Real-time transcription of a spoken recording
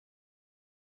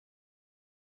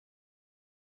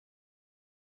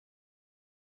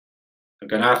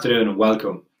Good afternoon and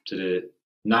welcome to the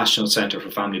National Centre for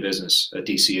Family Business at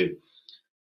DCU.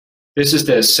 This is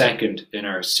the second in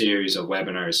our series of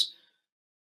webinars,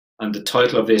 and the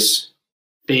title of this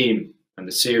theme and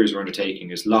the series we're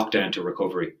undertaking is Lockdown to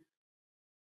Recovery.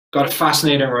 Got a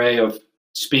fascinating array of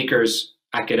speakers,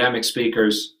 academic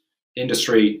speakers,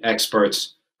 industry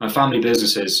experts and family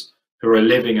businesses who are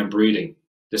living and breathing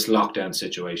this lockdown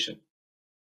situation.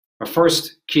 Our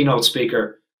first keynote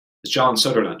speaker is John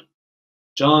Sutherland.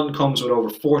 John comes with over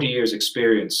 40 years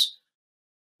experience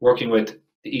working with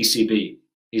the ECB.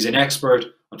 He's an expert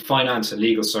on finance and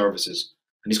legal services,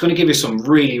 and he's going to give you some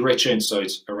really rich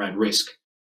insights around risk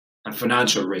and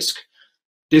financial risk.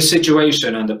 This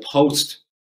situation and the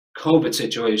post-COVID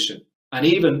situation, and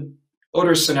even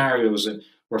other scenarios that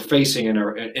we're facing in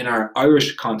our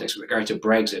Irish context with regard to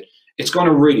Brexit, it's going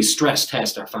to really stress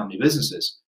test our family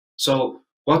businesses. So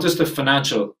what does the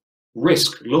financial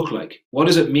risk look like? What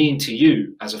does it mean to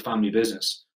you as a family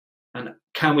business? And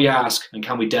can we ask and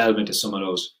can we delve into some of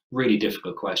those really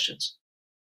difficult questions?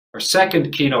 Our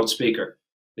second keynote speaker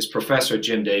is Professor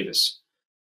Jim Davis.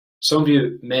 Some of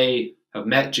you may have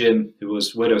met Jim, who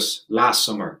was with us last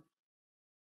summer.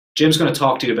 Jim's going to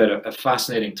talk to you about a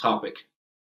fascinating topic,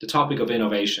 the topic of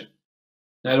innovation.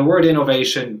 Now, the word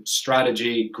innovation,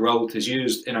 strategy, growth is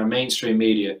used in our mainstream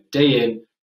media day in,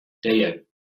 day out.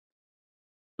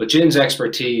 But Jim's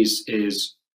expertise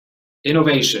is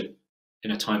innovation in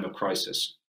a time of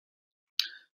crisis.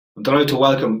 I'm delighted to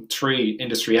welcome three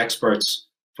industry experts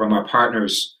from our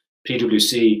partners,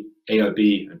 PwC,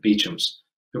 AIB and Beecham's.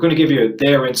 They're going to give you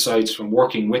their insights from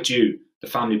working with you, the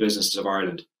family businesses of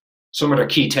Ireland, some of their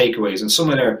key takeaways and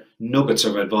some of their nuggets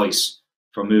of advice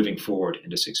for moving forward in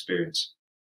this experience.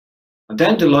 I'm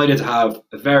then delighted to have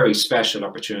a very special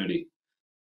opportunity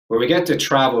where we get to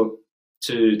travel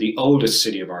to the oldest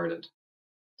city of Ireland,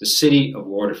 the city of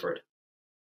Waterford.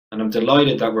 And I'm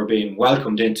delighted that we're being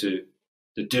welcomed into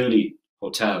the Dooleys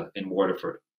Hotel in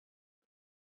Waterford.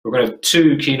 We're going to have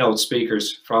two keynote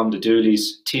speakers from the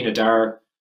Dooleys, Tina Darrer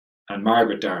and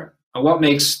Margaret Darrer. And what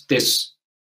makes this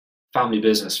family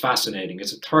business fascinating?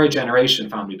 It's a third generation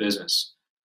family business.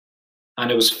 And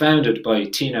it was founded by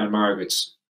Tina and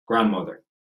Margaret's grandmother.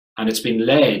 And it's been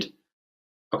led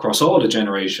across all the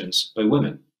generations by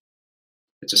women.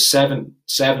 It's a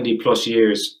 70 plus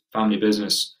years family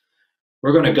business.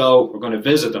 We're going to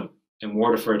visit them in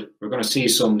Waterford. We're going to see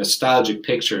some nostalgic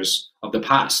pictures of the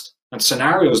past and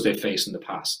scenarios they faced in the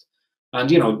past.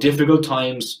 And, you know, difficult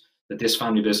times that this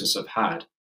family business have had.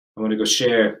 I want to go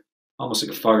share almost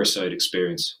like a fireside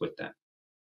experience with them.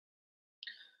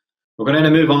 We're going to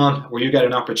move on where you get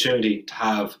an opportunity to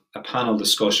have a panel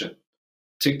discussion,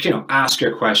 to, you know, ask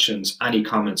your questions, any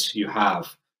comments you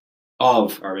have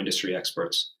of our industry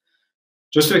experts.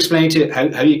 Just to explain to you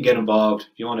how you can get involved,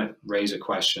 if you want to raise a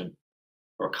question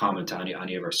or comment to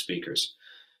any of our speakers.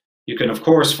 You can, of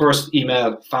course, first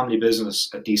email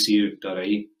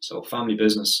familybusiness@dcu.ie, so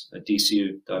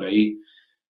familybusiness@dcu.ie.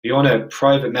 If you want a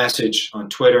private message on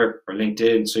Twitter or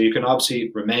LinkedIn, so you can obviously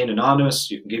remain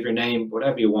anonymous, you can give your name,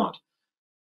 whatever you want.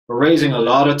 We're raising a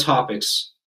lot of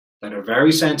topics that are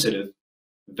very sensitive,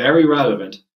 very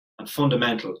relevant, and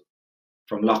fundamental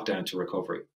from lockdown to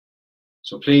recovery.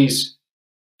 So please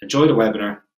enjoy the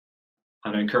webinar,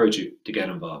 and I encourage you to get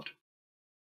involved.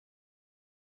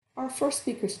 Our first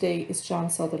speaker today is John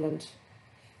Sutherland.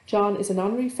 John is an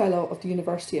honorary fellow of the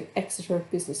University of Exeter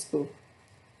Business School.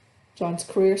 John's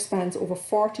career spans over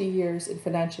 40 years in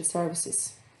financial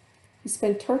services. He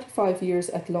spent 35 years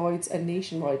at Lloyds and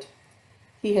Nationwide.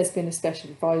 He has been a special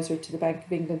advisor to the Bank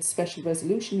of England's Special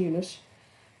Resolution Unit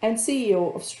and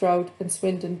CEO of Stroud and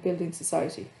Swindon Building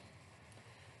Society.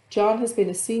 John has been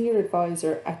a senior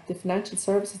advisor at the Financial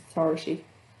Services Authority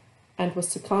and was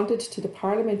seconded to the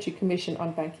Parliamentary Commission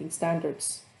on Banking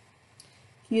Standards.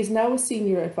 He is now a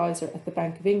senior advisor at the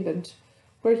Bank of England,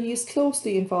 where he is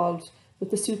closely involved with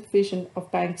the supervision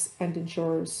of banks and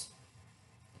insurers.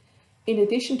 In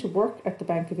addition to work at the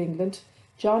Bank of England,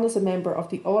 John is a member of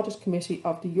the Audit Committee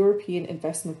of the European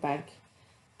Investment Bank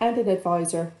and an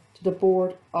advisor to the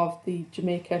board of the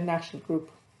Jamaica National Group.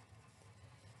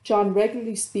 John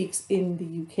regularly speaks in the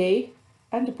UK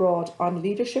and abroad on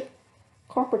leadership,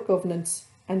 corporate governance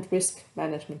and risk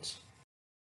management.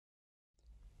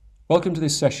 Welcome to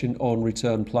this session on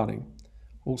return planning,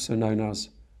 also known as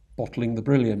bottling the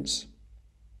brilliance.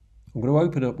 I'm going to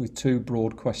open up with two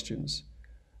broad questions.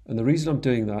 And the reason I'm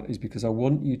doing that is because I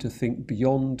want you to think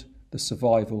beyond the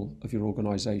survival of your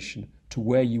organisation to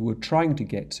where you were trying to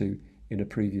get to in a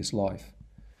previous life.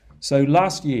 So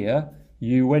last year,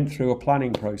 you went through a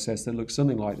planning process that looked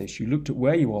something like this. You looked at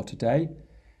where you are today,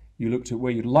 You looked at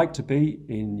where you'd like to be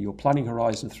in your planning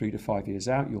horizon 3 to 5 years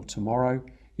out, your tomorrow.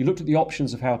 You looked at the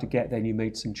options of how to get there and you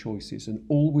made some choices, and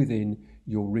all within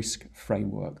your risk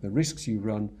framework, the risks you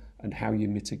run and how you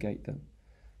mitigate them.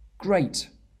 Great.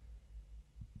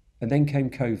 And then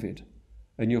came COVID,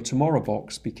 and your tomorrow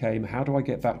box became how do I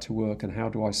get back to work and how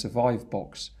do I survive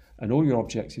box, and all your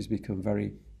objectives become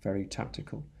very, very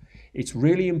tactical. It's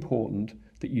really important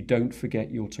that you don't forget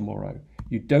your tomorrow.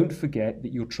 You don't forget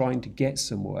that you're trying to get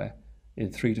somewhere in a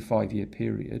 3 to 5 year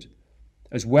period,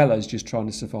 as well as just trying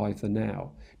to survive the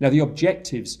now. Now, the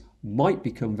objectives might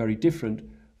become very different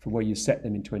from where you set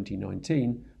them in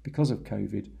 2019 because of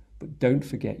COVID, but don't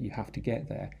forget you have to get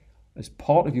there as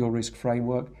part of your risk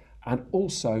framework, and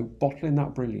also bottling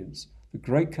that brilliance, the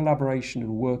great collaboration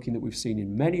and working that we've seen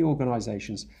in many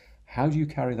organisations. How do you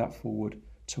carry that forward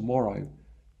tomorrow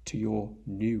to your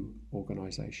new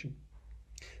organisation?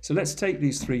 So let's take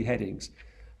these 3 headings,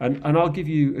 and I'll give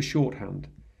you a shorthand.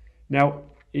 Now,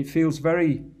 it feels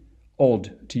very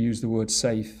odd to use the word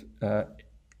safe,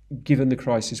 given the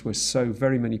crisis where so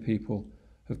very many people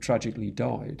have tragically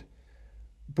died.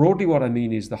 Broadly, what I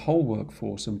mean is the whole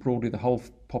workforce and broadly the whole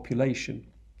population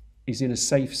is in a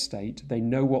safe state. They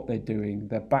know what they're doing.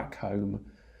 They're back home.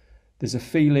 There's a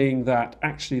feeling that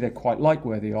actually they quite like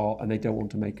where they are and they don't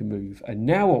want to make a move. And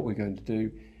now what we're going to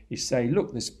do is say,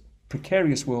 look, this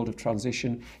precarious world of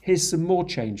transition, here's some more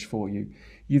change for you.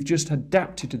 You've just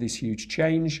adapted to this huge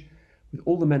change with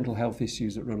all the mental health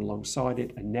issues that run alongside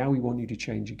it, and now we want you to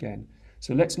change again.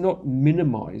 So let's not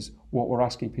minimize what we're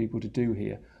asking people to do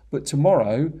here. But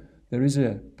tomorrow, there is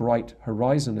a bright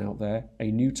horizon out there, a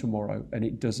new tomorrow, and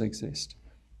it does exist.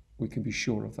 We can be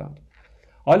sure of that.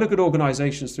 I look at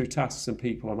organizations through tasks and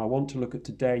people, and I want to look at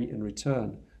today and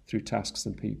return through tasks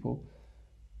and people.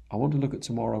 I want to look at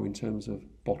tomorrow in terms of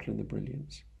bottling the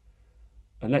brilliance.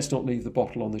 And let's not leave the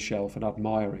bottle on the shelf and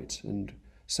admire it and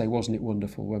say, wasn't it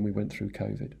wonderful when we went through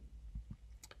COVID?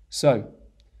 So,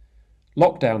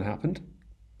 lockdown happened.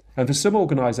 And for some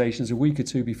organisations, a week or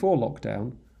two before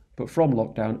lockdown, but from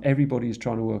lockdown, everybody is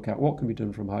trying to work out what can be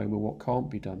done from home and what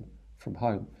can't be done from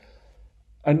home.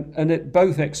 And at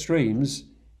both extremes,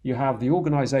 you have the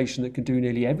organisation that can do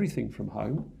nearly everything from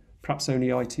home, perhaps only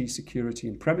IT security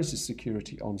and premises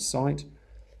security on site,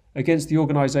 against the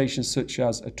organisations such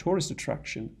as a tourist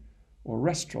attraction or a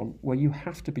restaurant where you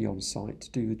have to be on site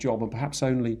to do the job, and perhaps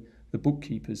only the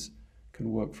bookkeepers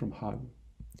can work from home.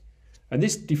 And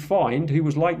this defined who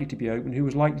was likely to be open, who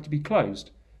was likely to be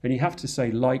closed. And you have to say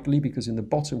likely because in the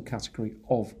bottom category,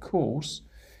 of course,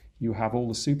 you have all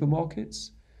the supermarkets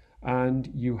and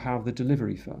you have the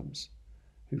delivery firms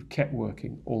who've kept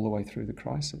working all the way through the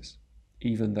crisis,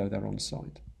 even though they're on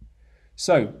site.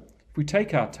 So if we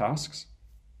take our tasks,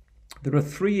 there are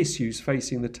 3 issues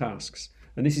facing the tasks.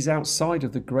 And this is outside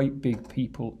of the great big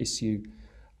people issue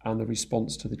and the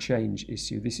response to the change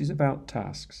issue. This is about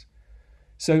tasks.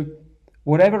 So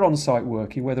whatever on-site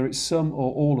working, whether it's some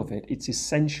or all of it, it's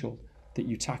essential that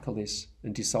you tackle this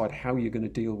and decide how you're going to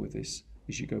deal with this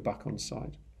as you go back on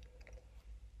site.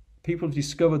 People have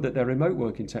discovered that their remote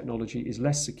working technology is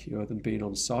less secure than being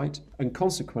on site, and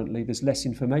consequently there's less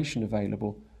information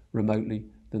available remotely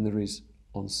than there is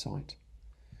on site.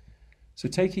 So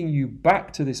taking you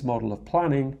back to this model of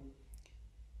planning,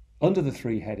 under the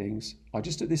 3 headings, I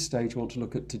just at this stage want to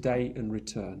look at today and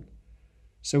return.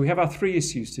 So we have our 3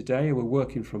 issues today, and we're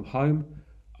working from home,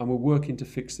 and we're working to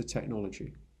fix the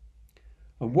technology.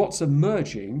 And what's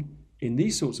emerging in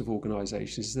these sorts of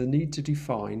organisations is the need to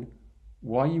define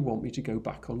why you want me to go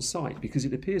back on site, because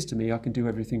it appears to me I can do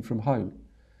everything from home.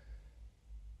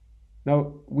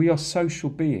 Now, we are social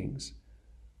beings.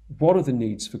 One of the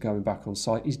needs for going back on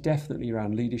site is definitely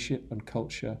around leadership and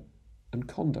culture and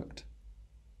conduct.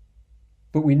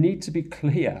 But we need to be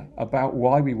clear about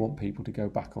why we want people to go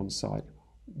back on site.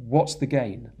 What's the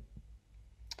gain?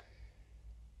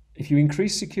 If you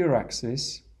increase secure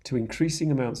access to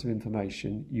increasing amounts of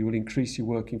information, you will increase your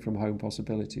working from home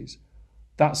possibilities.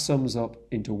 That sums up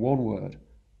into one word: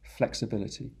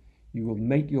 flexibility. You will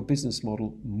make your business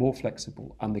model more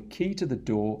flexible, and the key to the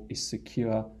door is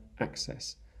secure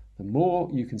access. The more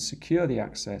you can secure the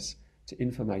access to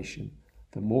information,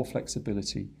 the more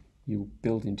flexibility you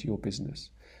build into your business.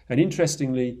 And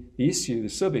interestingly, the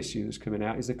sub-issue that's coming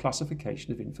out is the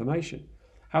classification of information.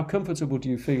 How comfortable do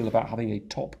you feel about having a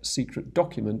top secret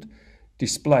document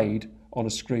displayed on a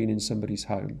screen in somebody's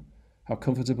home? How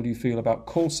comfortable do you feel about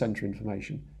call centre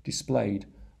information displayed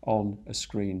on a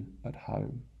screen at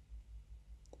home?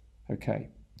 Okay,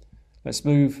 let's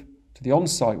move to the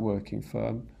on-site working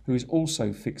firm who is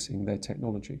also fixing their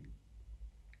technology.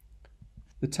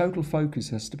 The total focus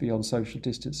has to be on social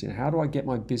distancing. How do I get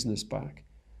my business back?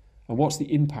 And what's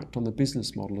the impact on the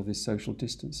business model of this social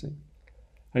distancing?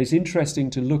 And it's interesting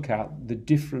to look at the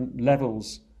different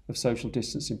levels of social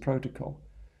distancing protocol.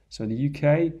 So in the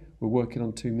UK, we're working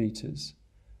on 2 metres.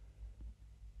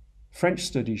 French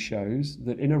study shows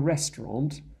that in a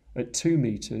restaurant at 2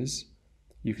 metres,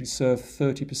 you can serve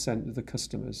 30% of the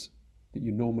customers that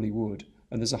you normally would,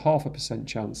 and there's a 0.5%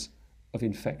 chance of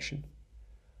infection.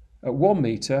 At 1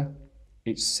 metre,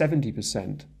 it's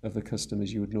 70% of the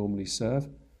customers you would normally serve,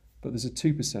 but there's a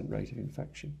 2% rate of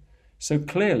infection. So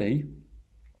clearly,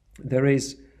 there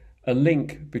is a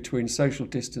link between social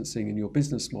distancing and your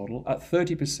business model. At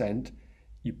 30%,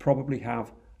 you probably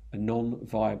have a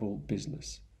non-viable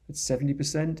business. At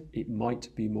 70%, it might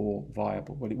be more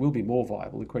viable. Well, it will be more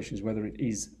viable. The question is whether it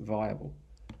is viable.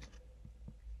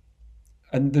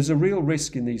 And there's a real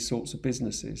risk in these sorts of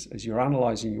businesses. As you're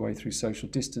analysing your way through social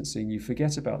distancing, you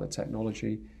forget about the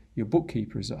technology, your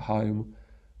bookkeeper is at home,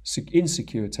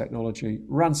 insecure technology,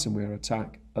 ransomware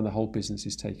attack, and the whole business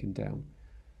is taken down.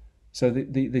 So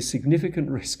the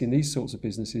significant risk in these sorts of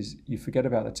businesses, you forget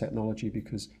about the technology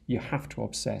because you have to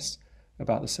obsess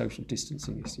about the social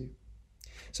distancing issue.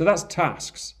 So that's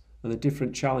tasks and the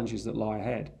different challenges that lie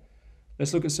ahead.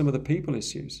 Let's look at some of the people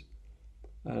issues.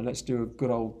 Let's do a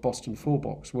good old Boston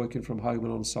 4-box, working from home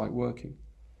and on-site working.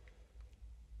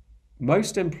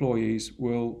 Most employees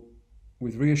will,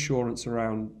 with reassurance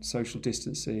around social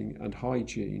distancing and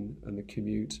hygiene and the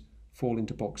commute, fall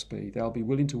into box B. They'll be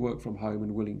willing to work from home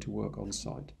and willing to work on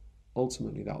site.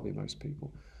 Ultimately, that'll be most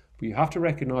people. But you have to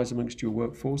recognise amongst your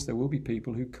workforce there will be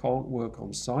people who can't work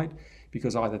on site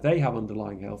because either they have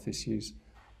underlying health issues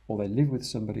or they live with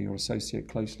somebody or associate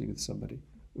closely with somebody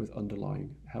with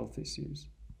underlying health issues.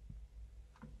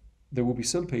 There will be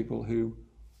some people who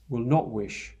will not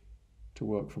wish to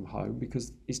work from home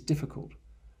because it's difficult.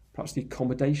 Perhaps the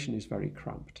accommodation is very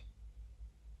cramped.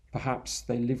 Perhaps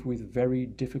they live with very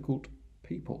difficult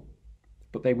people,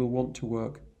 but they will want to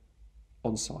work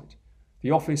on site.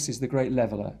 The office is the great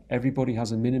leveller. Everybody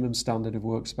has a minimum standard of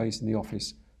workspace in the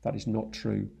office. That is not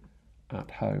true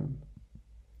at home.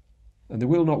 And the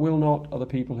will not are the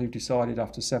people who've decided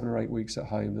after 7 or 8 weeks at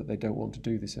home that they don't want to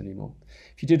do this anymore.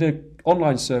 If you did an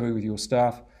online survey with your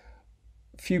staff,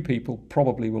 few people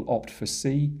probably will opt for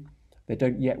C. They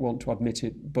don't yet want to admit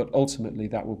it, but ultimately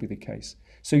that will be the case.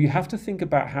 So you have to think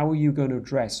about how are you going to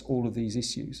address all of these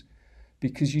issues,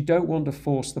 because you don't want to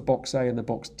force the box A and the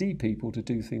box D people to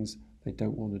do things they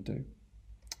don't want to do.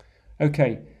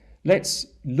 Okay, let's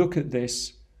look at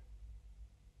this.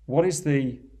 What is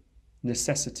the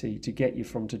necessity to get you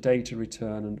from today to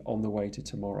return and on the way to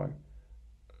tomorrow?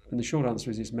 And the short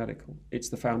answer is it's medical. It's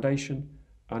the foundation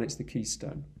and it's the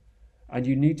keystone. And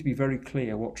you need to be very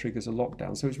clear what triggers a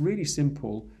lockdown. So it's really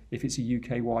simple if it's a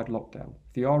UK-wide lockdown.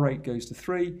 If the R rate goes to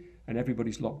 3 and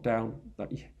everybody's locked down,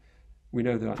 we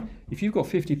know that. If you've got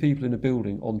 50 people in a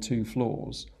building on 2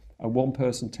 floors and one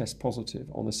person tests positive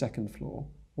on the 2nd floor,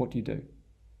 what do? Do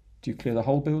you clear the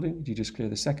whole building? Do you just clear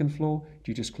the 2nd floor?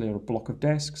 Do you just clear a block of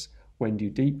desks? When do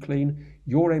you deep clean?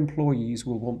 Your employees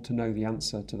will want to know the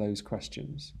answer to those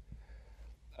questions.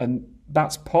 And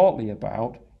that's partly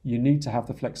about you need to have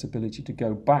the flexibility to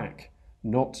go back,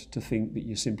 not to think that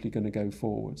you're simply going to go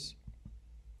forwards.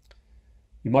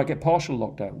 You might get partial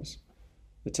lockdowns.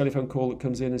 The telephone call that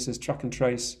comes in and says track and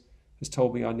trace has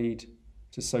told me I need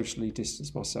to socially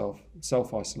distance myself,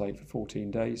 self-isolate for 14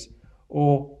 days.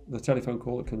 Or the telephone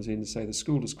call that comes in and say the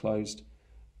school is closed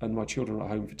and my children are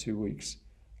at home for 2 weeks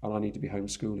and I need to be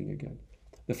homeschooling again.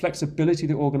 The flexibility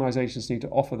that organisations need to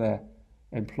offer their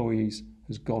employees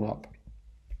has gone up.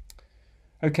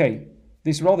 Okay,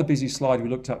 this rather busy slide we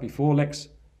looked at before, let's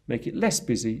make it less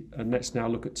busy and let's now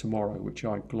look at tomorrow, which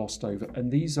I glossed over.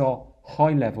 And these are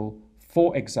high level,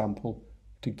 for example,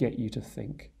 to get you to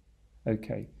think.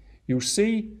 Okay, you'll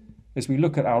see as we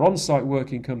look at our on-site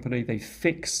working company, they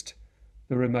fixed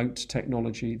the remote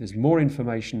technology. There's more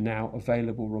information now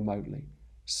available remotely.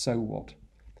 So what?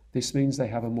 This means they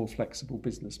have a more flexible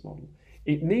business model.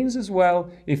 It means as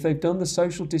well, if they've done the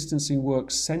social distancing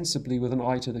work sensibly with an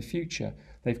eye to the future,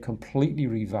 they've completely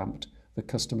revamped the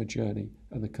customer journey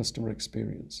and the customer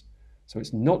experience. So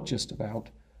it's not just about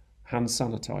hand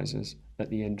sanitizers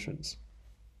at the entrance.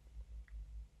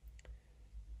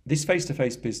 This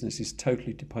face-to-face business is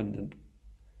totally dependent.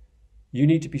 You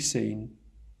need to be seen,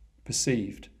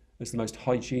 perceived as the most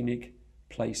hygienic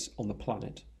place on the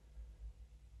planet,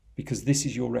 because this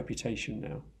is your reputation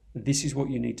now. This is what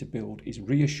you need to build, is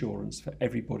reassurance for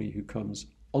everybody who comes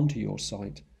onto your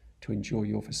site to enjoy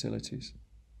your facilities.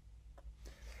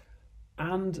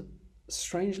 And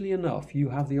strangely enough, you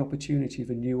have the opportunity of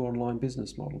a new online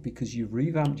business model because you've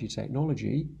revamped your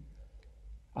technology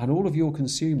and all of your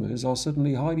consumers are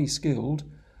suddenly highly skilled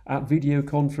at video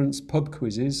conference pub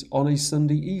quizzes on a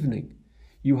Sunday evening.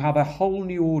 You have a whole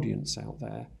new audience out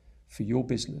there for your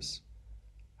business.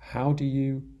 How do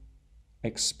you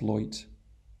exploit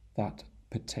that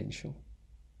potential?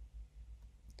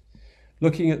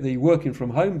 Looking at the working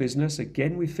from home business,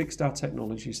 again, we fixed our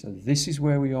technology, so this is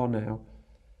where we are now.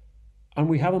 And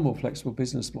we have a more flexible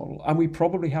business model, and we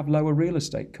probably have lower real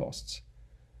estate costs.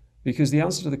 Because the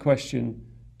answer to the question,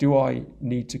 do I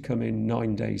need to come in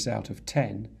 9 days out of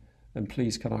 10, and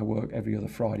please can I work every other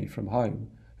Friday from home,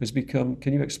 has become,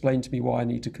 can you explain to me why I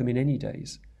need to come in any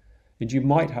days? And you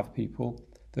might have people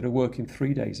that are working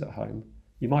 3 days at home.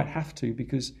 You might have to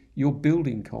because your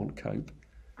building can't cope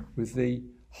with the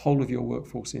whole of your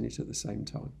workforce in it at the same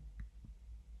time.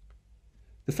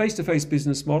 The face-to-face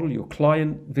business model, your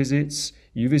client visits,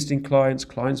 you visiting clients,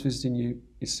 clients visiting you,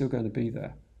 is still going to be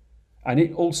there. And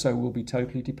it also will be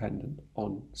totally dependent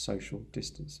on social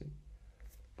distancing.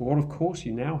 But what of course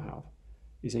you now have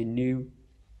is a new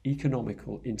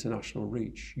economical international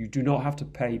reach. You do not have to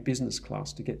pay business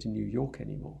class to get to New York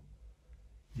anymore.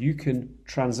 You can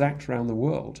transact around the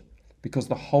world because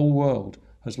the whole world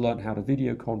has learned how to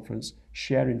video conference,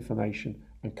 share information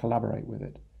and collaborate with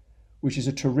it, which is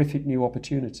a terrific new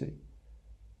opportunity.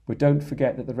 But don't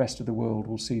forget that the rest of the world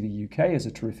will see the UK as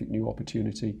a terrific new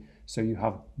opportunity, so you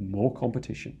have more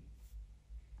competition.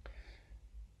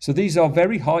 So these are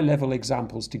very high-level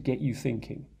examples to get you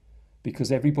thinking,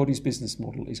 because everybody's business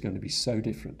model is going to be so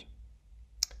different.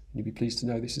 And you'll be pleased to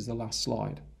know this is the last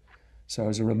slide. So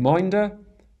as a reminder,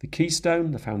 the keystone,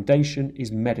 the foundation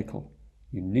is medical.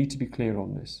 You need to be clear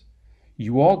on this.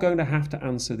 You are going to have to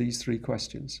answer these 3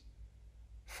 questions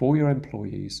for your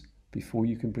employees before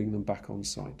you can bring them back on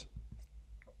site.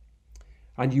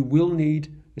 And you will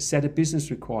need a set of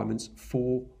business requirements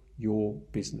for your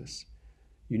business.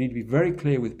 You need to be very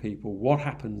clear with people what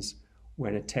happens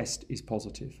when a test is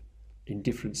positive in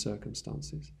different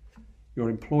circumstances. Your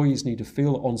employees need to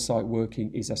feel on-site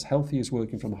working is as healthy as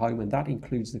working from home, and that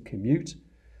includes the commute.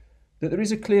 That there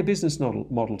is a clear business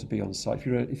model to be on site.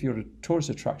 If you're a tourist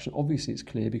attraction, obviously it's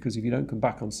clear, because if you don't come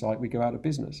back on site, we go out of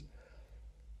business.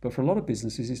 But for a lot of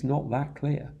businesses, it's not that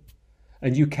clear.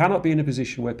 And you cannot be in a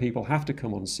position where people have to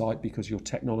come on site because your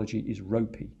technology is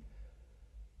ropey.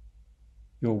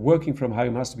 Your working from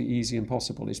home has to be easy and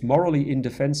possible. It's morally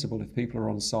indefensible if people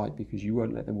are on site because you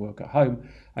won't let them work at home,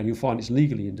 and you'll find it's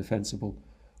legally indefensible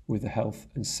with the health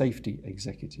and safety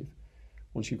executive.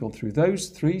 Once you've gone through those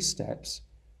 3 steps,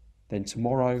 then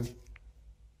tomorrow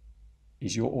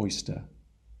is your oyster.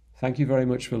 Thank you very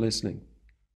much for listening.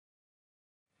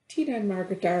 Tina and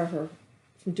Margaret Darrer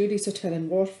from Dooleys Hotel in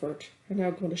Waterford are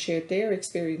now going to share their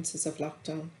experiences of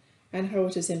lockdown and how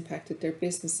it has impacted their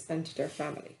business and their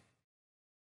family.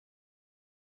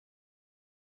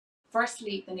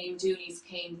 Firstly, the name Dooleys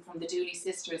came from the Dooley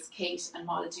sisters, Kate and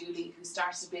Molla Dooley, who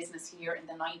started a business here in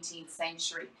the 19th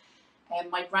century.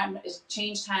 It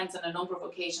changed hands on a number of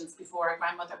occasions before our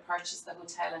grandmother purchased the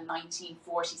hotel in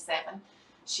 1947.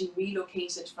 She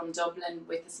relocated from Dublin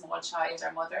with a small child,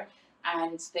 our mother,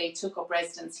 and they took up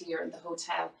residence here in the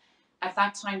hotel. At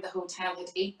that time, the hotel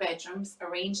had 8 bedrooms,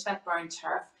 arranged that burnt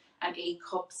turf, and 8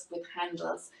 cups with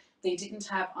handles. They didn't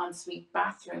have ensuite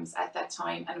bathrooms at that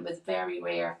time, and it was very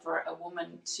rare for a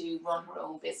woman to run her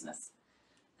own business.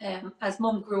 As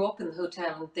Mum grew up in the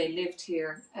hotel and they lived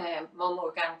here, Mum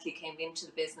organically came into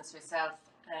the business herself,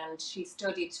 and she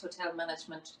studied hotel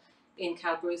management in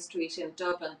Calbrew Street in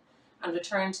Dublin and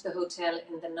returned to the hotel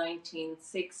in the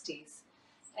 1960s.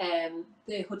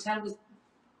 The hotel was,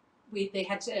 they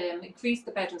had increased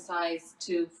the bedroom size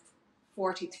to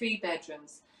 43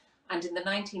 bedrooms, and in the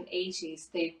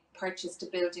 1980s they purchased a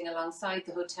building alongside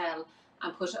the hotel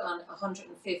and put on a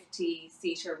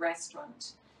 150-seater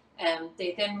restaurant.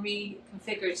 They then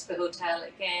reconfigured the hotel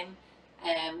again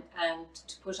and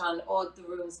to put on all the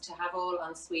rooms to have all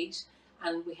en suite,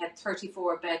 and we had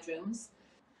 34 bedrooms.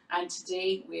 And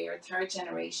today we're a 3rd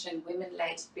generation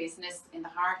women-led business in the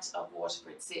heart of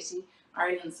Waterford City,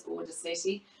 Ireland's oldest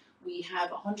city. We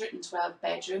have 112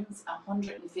 bedrooms, a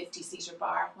 150-seater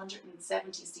bar,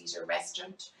 170-seater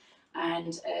restaurant,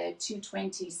 and a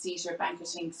 220-seater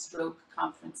banqueting stroke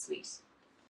conference suite.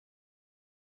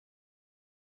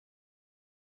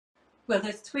 Well,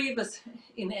 there's 3 of us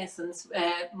in essence.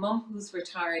 Mum, who's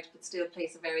retired but still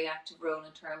plays a very active role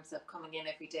in terms of coming in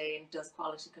every day and does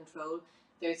quality control.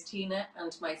 There's Tina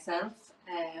and myself.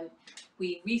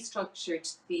 We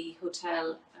restructured the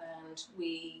hotel and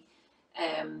we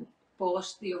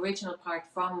bought the original part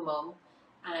from Mum,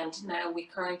 and now we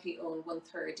currently own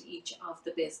 1/3 each of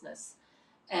the business.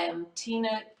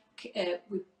 Tina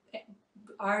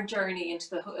our journey into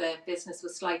the business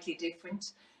was slightly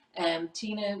different.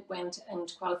 Tina went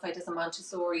and qualified as a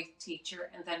Montessori teacher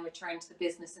and then returned to the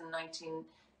business in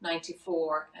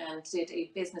 1994 and did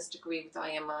a business degree with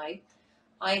IMI.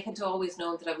 I had always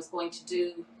known that I was going to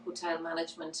do hotel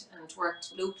management and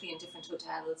worked locally in different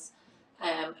hotels,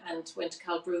 and went to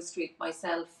Calbrew Street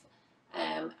myself.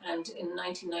 And in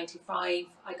 1995,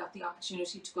 I got the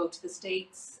opportunity to go to the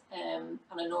States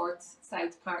on a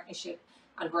North-South partnership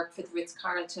and worked for the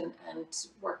Ritz-Carlton, and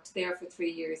worked there for 3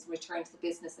 years and returned to the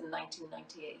business in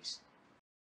 1998.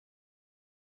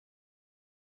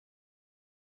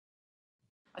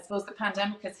 I suppose the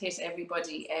pandemic has hit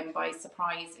everybody by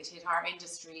surprise. It hit our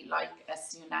industry like a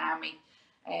tsunami.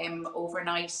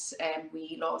 Overnight,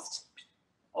 we lost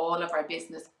all of our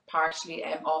business partially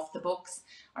off the books.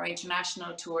 Our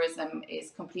international tourism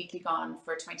is completely gone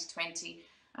for 2020,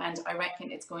 and I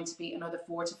reckon it's going to be another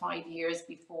 4 to 5 years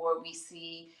before we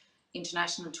see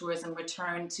international tourism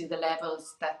return to the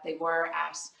levels that they were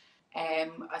at.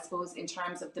 I suppose in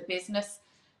terms of the business,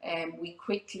 we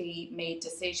quickly made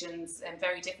decisions,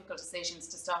 very difficult decisions,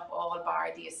 to stop all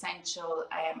bar the essential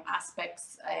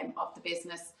aspects of the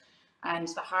business. And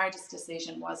the hardest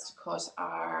decision was to cut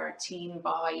our team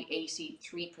by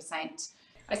 83%.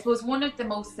 I suppose one of the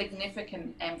most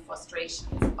significant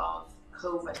frustrations of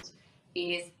COVID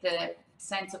is the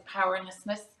sense of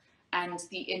powerlessness and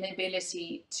the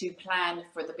inability to plan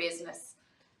for the business.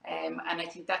 And I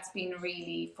think that's been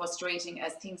really frustrating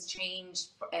as things change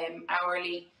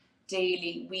hourly,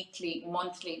 daily, weekly,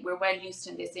 monthly. We're well used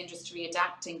in this industry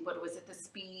adapting, but it was at the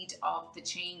speed of the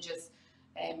changes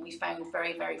we found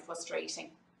very, very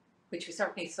frustrating. Which we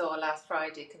certainly saw last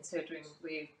Friday, considering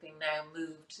we've been now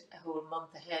moved a whole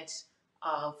month ahead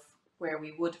of where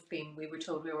we would have been. We were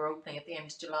told we were opening at the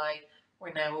end of July.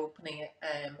 We're now opening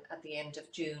at the end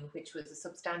of June, which was a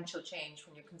substantial change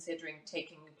when you're considering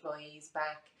taking employees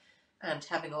back and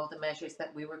having all the measures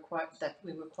that we required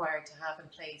to have in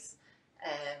place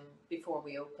before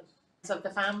we open. So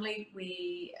the family,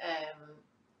 we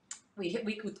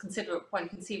could consider, while you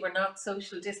can see we're not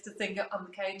social distancing on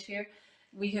the couch here,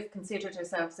 we have considered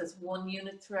ourselves as one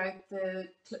unit throughout the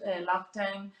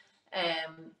lockdown,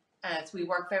 as we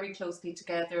work very closely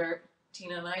together.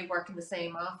 Tina and I work in the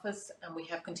same office, and we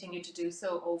have continued to do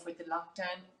so over the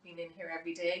lockdown, being in here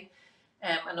every day.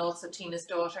 And also Tina's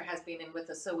daughter has been in with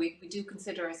us, so we do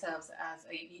consider ourselves as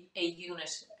a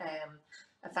unit,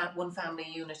 one family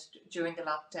unit during the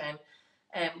lockdown.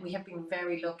 We have been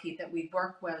very lucky that we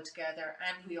work well together,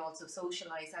 and we also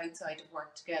socialise outside of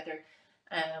work together.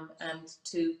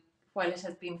 While it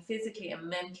has been physically and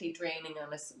mentally draining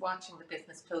on us, watching the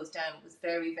business close down, it was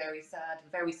very, very sad and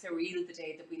very surreal the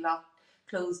day that we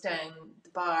closed down the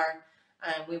bar,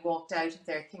 and we walked out of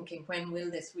there thinking, when will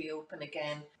this reopen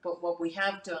again? But what we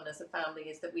have done as a family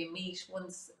is that we meet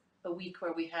once a week,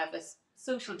 where we have a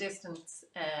social distance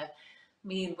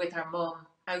meal with our mum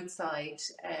outside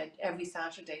every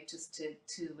Saturday, just to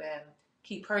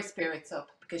keep her spirits up,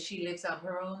 because she lives on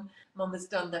her own. Mum has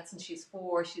done that since she's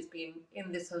 4. She's been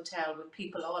in this hotel with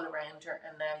people all around her,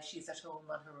 and now she's at home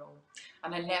on her own.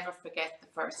 And I'll never forget the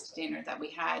first dinner that we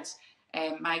had.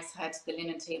 Mags had the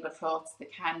linen tablecloths, the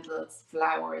candles,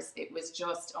 flowers. It was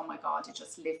just, oh my God, it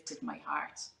just lifted my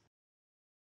heart.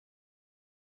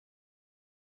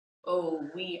 Oh,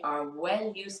 we are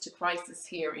well used to crisis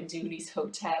here in Dooleys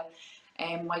Hotel.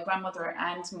 My grandmother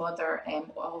and mother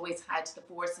always had the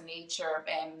force of nature.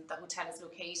 The hotel is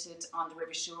located on the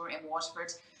River Shore in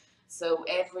Waterford. So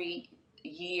every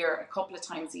year, a couple of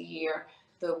times a year,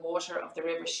 the water of the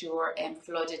River Shore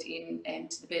flooded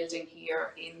into the building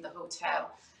here in the hotel.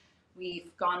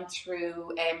 We've gone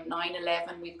through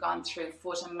 9/11, we've gone through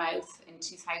foot and mouth in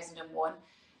 2001.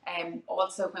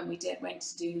 Also, when we went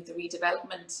to do the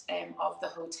redevelopment of the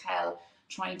hotel,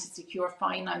 trying to secure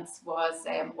finance was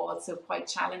also quite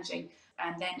challenging.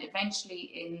 And then eventually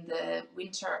in the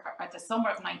winter, or the summer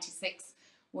of '96,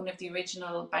 one of the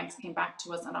original banks came back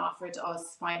to us and offered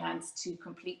us finance to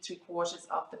complete 3/4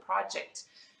 of the project.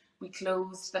 We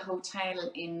closed the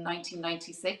hotel in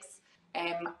 1996.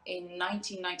 In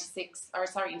 1996, or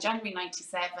sorry, in January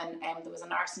 '97, there was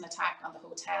an arson attack on the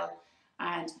hotel,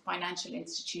 and the financial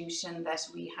institution that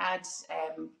we had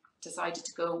decided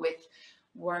to go with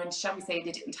weren't, shall we say,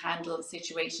 they didn't handle the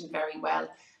situation very well.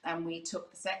 And we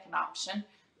took the second option,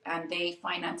 and they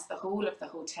financed the whole of the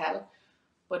hotel.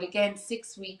 But again,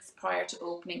 6 weeks prior to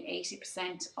opening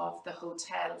 80% of the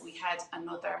hotel, we had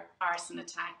another arson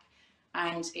attack,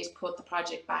 and it put the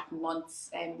project back months.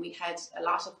 And we had a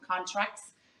lot of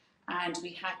contracts, and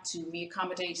we had to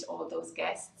reaccommodate all those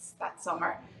guests that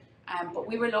summer. But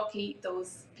we were lucky,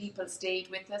 those people stayed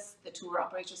with us, the tour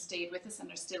operators stayed with us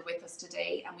and are still with us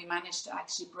today, and we managed to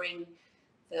actually bring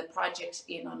the project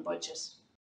in on budget.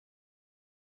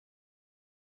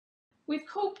 We've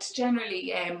coped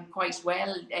generally quite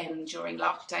well during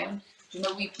lockdown. You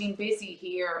know, we've been busy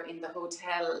here in the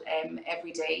hotel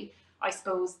every day. I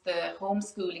suppose the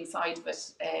homeschooling side of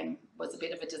it was a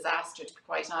bit of a disaster, to be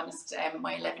quite honest.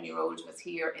 My 11-year-old was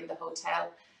here in the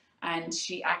hotel, and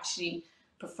she actually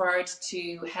preferred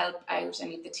to help out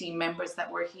any of the team members that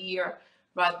were here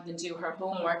rather than do her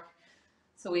homework.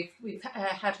 So we've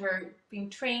had her being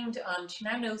trained on, she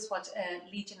now knows what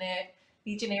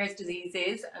Legionnaire's disease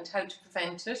is and how to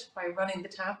prevent it by running the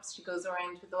taps. She goes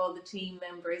around with all the team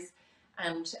members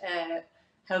and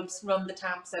helps run the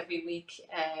taps every week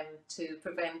to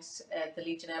prevent the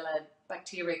Legionella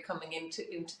bacteria coming into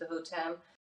the hotel.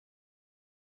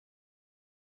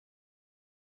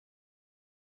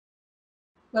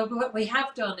 Well, what we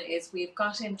have done is we've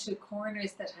got into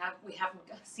corners that we haven't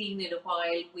seen in a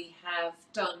while. We have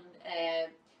done,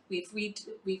 we've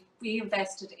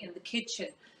reinvested in the kitchen.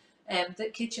 The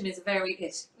kitchen is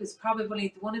it was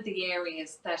probably one of the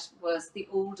areas that was the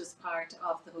oldest part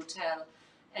of the hotel.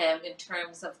 In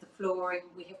terms of the flooring,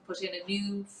 we have put in a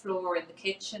new floor in the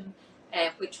kitchen,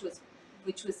 which was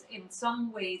in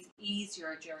some ways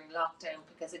easier during lockdown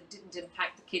because it didn't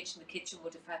impact the kitchen. The kitchen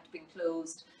would have had to be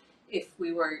closed if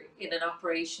we were in an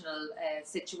operational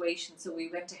situation, so we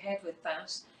went ahead with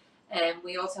that.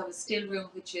 We also have a still room,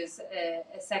 which is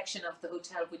a section of the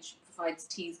hotel which provides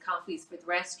teas, coffees for the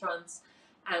restaurants,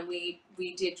 and we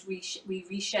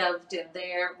reshelved in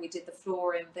there. We did the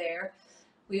floor in there.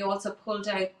 We also pulled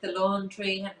out the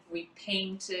laundry and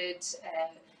repainted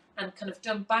and kind of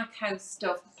done back of house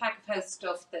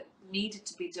stuff that needed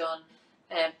to be done,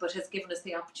 but has given us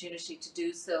the opportunity to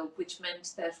do so, which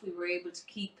meant that we were able to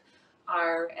keep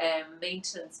our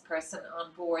maintenance person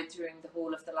on board during the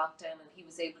whole of the lockdown, and he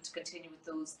was able to continue with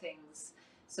those things.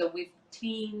 So we've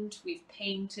cleaned, we've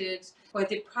painted, where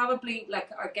they probably, like,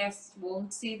 our guests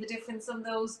won't see the difference on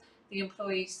those. The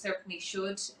employees certainly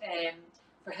should.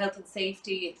 For health and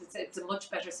safety, it's a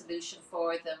much better solution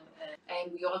for them.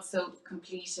 And we also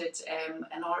completed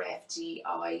an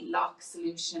RFID lock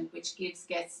solution, which gives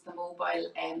guests the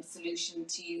mobile solution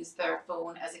to use their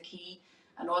phone as a key,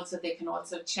 and also they can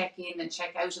also check in and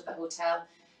check out of the hotel.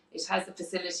 It has the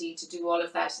facility to do all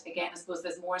of that. Again, I suppose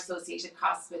there's more associated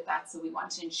costs with that, so we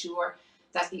want to ensure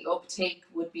that the uptake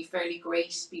would be fairly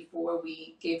great before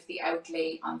we give the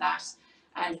outlay on that.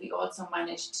 And we also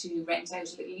managed to rent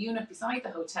out a little unit beside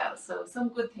the hotel, so some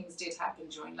good things did happen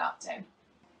during lockdown.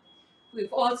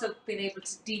 We've also been able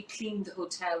to deep clean the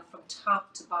hotel from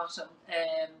top to bottom.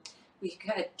 We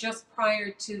had, just prior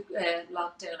to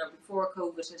lockdown or before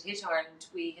COVID had hit Ireland,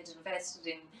 we had invested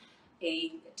in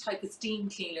a type of steam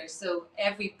cleaner. So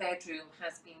every bedroom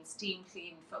has been steam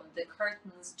cleaned, from the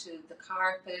curtains to the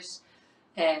carpet,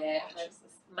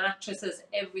 mattresses,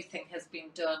 everything has been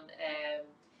done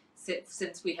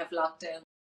since we have lockdown.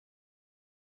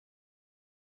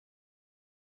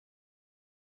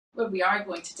 Well, we are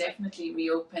going to definitely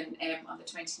reopen on the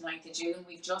 29th of June.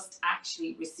 We've just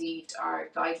actually received our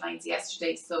guidelines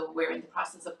yesterday, so we're in the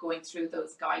process of going through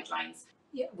those guidelines.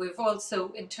 Yeah, we've also,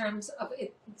 in terms of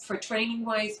it, for training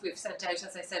wise, we've sent out,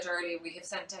 as I said earlier, we have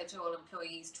sent out to all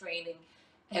employees training.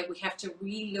 We have to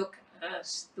relook at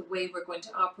the way we're going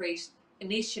to operate.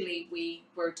 Initially, we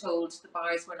were told the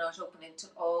bars were not open until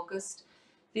August.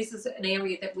 This is an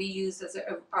area that we use as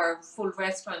our full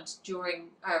restaurant during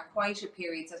our quieter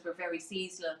periods, as we're very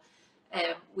seasonal.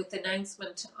 With the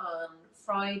announcement on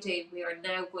Friday, we are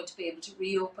now going to be able to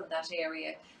reopen that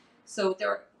area. So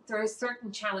there are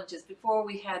certain challenges. Before,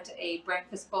 we had a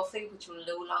breakfast buffet, which will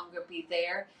no longer be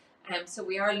there. So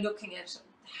we are looking at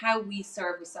how we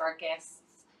service our guests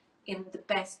in the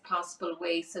best possible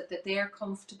way, so that they're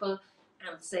comfortable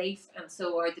and safe, and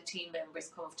so are the team members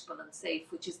comfortable and safe,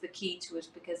 which is the key to it,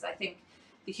 because I think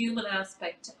the human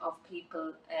aspect of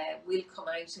people will come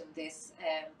out in this.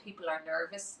 People are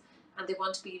nervous and they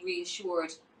want to be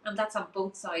reassured, and that's on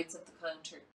both sides of the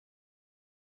counter.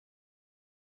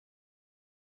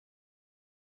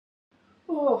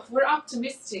 Oh, we're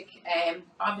optimistic.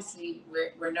 Obviously,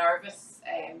 we're nervous.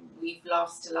 We've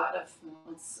lost a lot of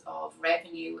months of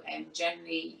revenue, and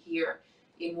generally here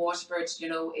in Waterford, you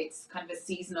know, it's kind of a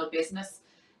seasonal business.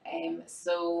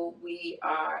 So we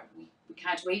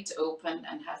can't wait to open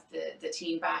and have the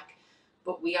team back,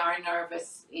 but we are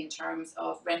nervous in terms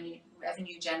of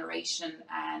revenue generation,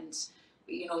 and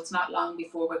you know, it's not long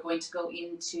before we're going to go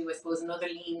into, I suppose, another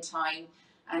lean time.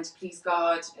 And please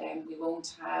God, we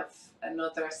won't have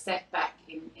another setback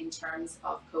in terms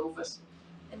of COVID.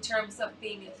 in terms of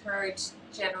being a third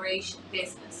generation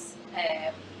business,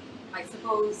 I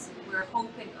suppose we're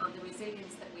hoping on the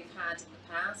resilience that we've had in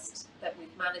the past, that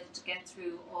we've managed to get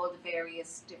through all the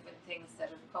various different things that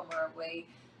have come our way.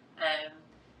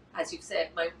 As you've said,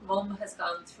 my mum has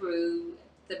gone through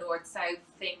the north-south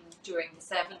thing during the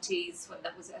 70s when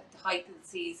that was at the height of the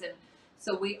season.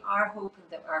 So we are hoping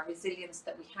that our resilience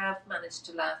that we have managed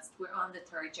to last, we're on the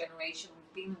third generation,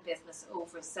 we've been in business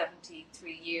over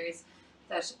 73 years,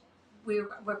 that we're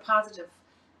positive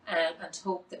and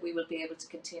hope that we will be able to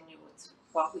continue with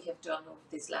what we have done over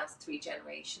these last 3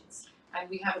 generations. And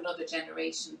we have another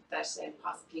generation that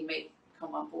possibly may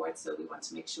come on board, so we want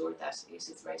to make sure that it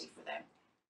is ready for them.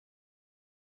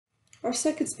 Our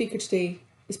second speaker today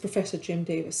is Professor Jim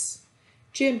Davis.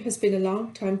 Jim has been a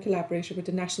long-time collaborator with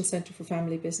the National Centre for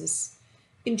Family Business.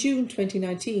 In June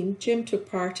 2019, Jim took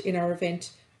part in our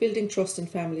event Building Trust in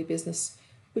Family Business,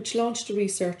 which launched the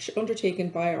research undertaken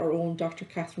by our own Dr.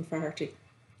 Catherine Faherty.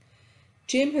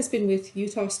 Jim has been with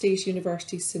Utah State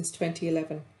University since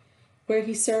 2011, where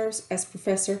he serves as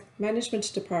Professor,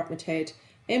 Management Department Head,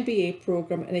 MBA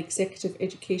Programme and Executive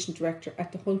Education Director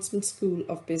at the Huntsman School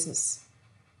of Business.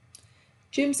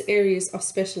 Jim's areas of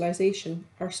specialisation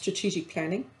are strategic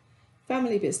planning,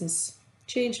 family business,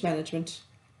 change management,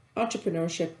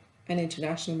 entrepreneurship and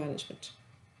international management.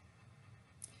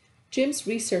 Jim's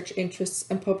research interests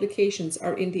and publications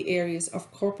are in the areas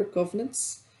of corporate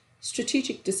governance,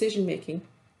 strategic decision making,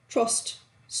 trust,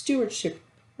 stewardship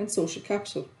and social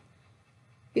capital.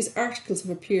 His articles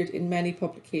have appeared in many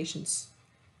publications,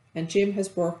 and Jim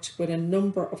has worked with a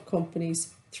number of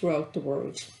companies throughout the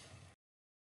world.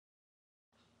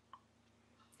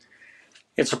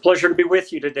 It's a pleasure to be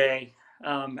with you today.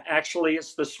 Actually,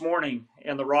 it's this morning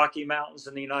in the Rocky Mountains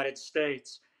in the United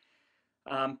States.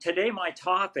 Today, my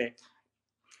topic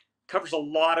covers a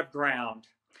lot of ground.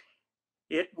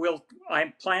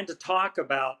 I plan to talk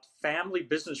about family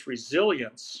business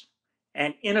resilience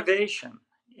and innovation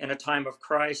in a time of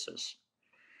crisis.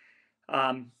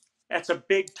 That's a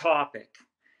big topic.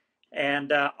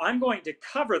 And I'm going to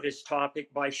cover this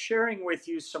topic by sharing with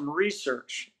you some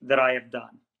research that I have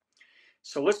done.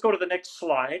 So let's go to the next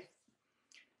slide.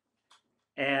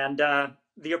 And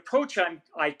the approach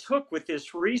I took with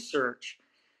this research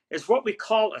is what we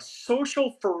call a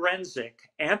social forensic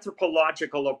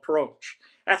anthropological approach.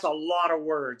 That's a lot of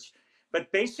words,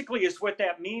 but basically is what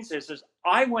that means is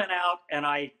I went out and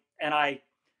I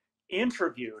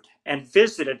interviewed and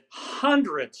visited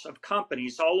hundreds of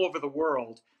companies all over the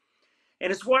world.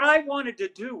 And it's what I wanted to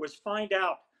do was find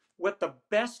out what the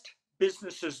best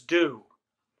businesses do.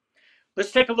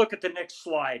 Let's take a look at the next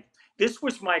slide. This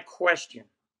was my question.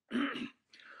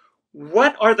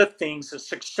 What are the things that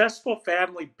successful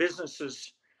family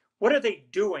businesses, what are they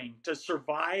doing to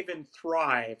survive and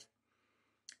thrive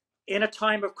in a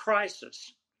time of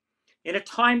crisis, in a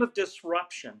time of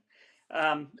disruption,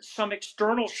 some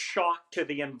external shock to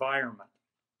the environment?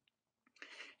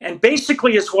 And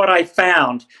basically is what I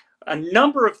found, a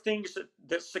number of things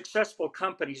that successful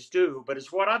companies do, but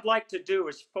is what I'd like to do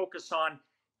is focus on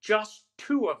just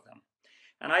 2 of them.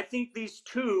 And I think these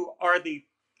 2 are the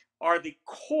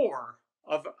core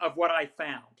of what I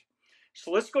found. So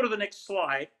let's go to the next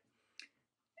slide.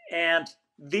 And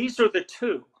these are the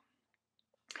 2.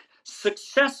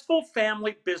 Successful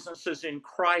family businesses in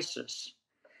crisis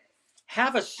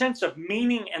have a sense of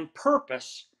meaning and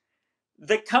purpose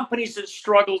that companies that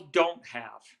struggle don't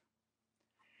have.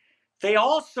 They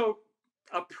also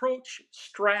approach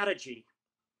strategy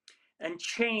and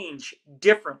change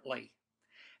differently.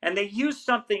 And they use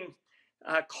something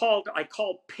I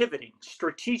call pivoting,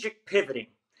 strategic pivoting.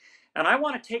 And I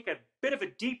want to take a bit of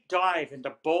a deep dive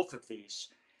into both of these.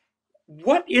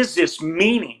 What is this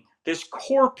meaning, this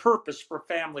core purpose for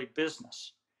family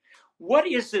business? What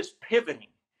is this pivoting?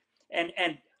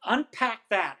 And unpack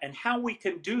that and how we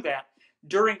can do that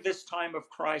during this time of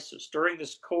crisis, during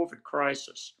this COVID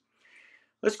crisis.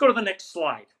 Let's go to the next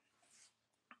slide.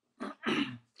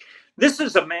 This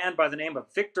is a man by the name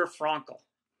of Viktor Frankl.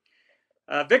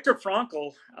 Viktor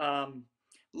Frankl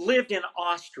lived in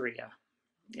Austria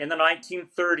in the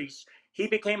 1930s. He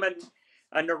became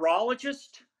a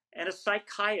neurologist and a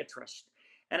psychiatrist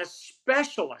and a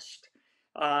specialist,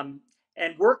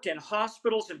 and worked in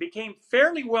hospitals and became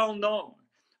fairly well known,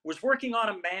 was working on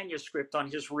a manuscript on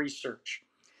his research.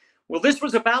 Well, this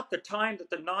was about the time that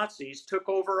the Nazis took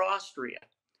over Austria.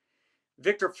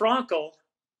 Viktor Frankl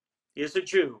is a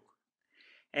Jew,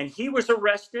 and he was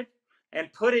arrested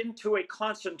and put into a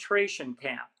concentration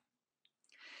camp.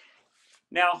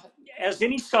 Now, as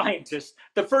any scientist,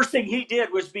 the first thing he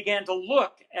did was began to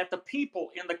look at the people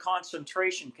in the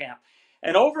concentration camp.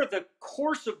 And over the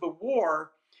course of the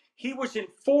war, he was in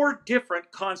 4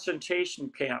 different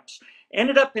concentration camps,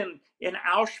 ended up in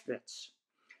Auschwitz,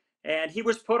 and he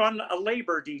was put on a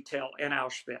labor detail in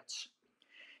Auschwitz.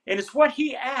 And it's what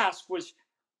he asked was,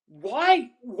 why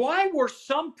were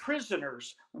some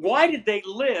prisoners, why did they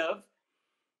live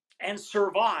and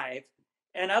survive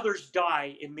and others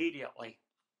die immediately?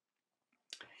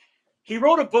 He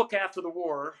wrote a book after the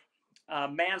war,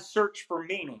 Man's Search for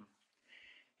Meaning.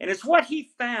 And it's what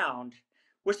he found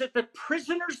was that the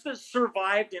prisoners that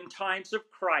survived in times of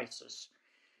crisis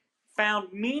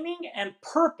found meaning and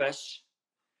purpose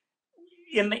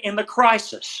in the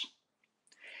crisis.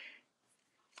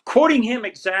 Quoting him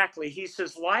exactly, he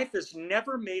says, life is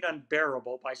never made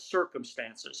unbearable by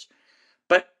circumstances,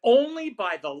 but only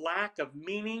by the lack of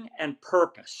meaning and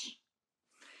purpose.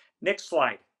 Next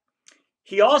slide.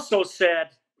 He also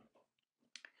said,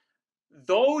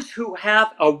 those who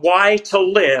have a why to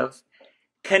live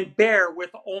can bear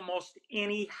with almost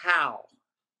any how.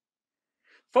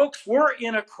 Folks, we're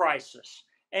in a crisis,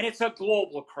 and it's a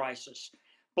global crisis.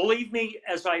 Believe me,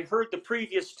 as I heard the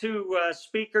previous 2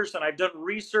 speakers, and I've done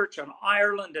research on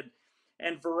Ireland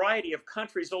and variety of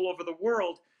countries all over the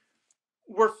world,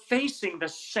 we're facing the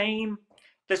same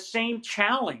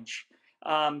challenge.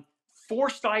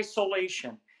 Forced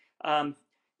isolation,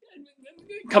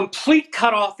 complete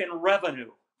cutoff in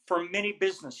revenue for many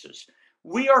businesses.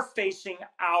 We are facing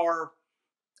our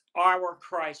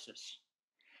crisis.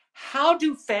 How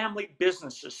do family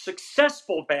businesses,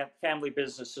 successful family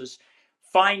businesses,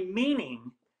 find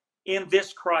meaning in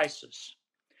this crisis?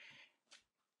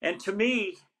 And to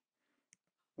me,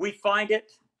 we find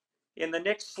it in the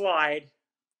next slide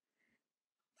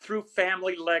through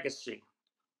family legacy.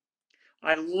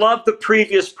 I love the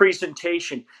previous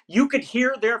presentation. You could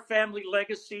hear their family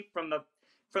legacy from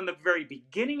the very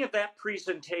beginning of that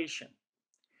presentation.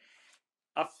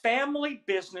 A family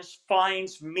business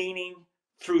finds meaning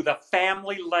through the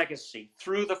family legacy,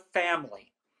 through the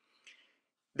family.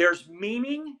 There's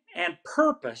meaning and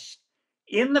purpose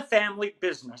in the family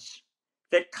business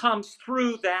that comes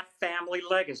through that family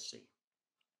legacy.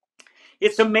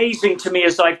 It's amazing to me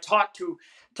as I've talked to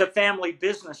family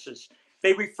businesses,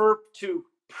 they refer to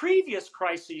previous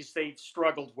crises they've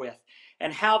struggled with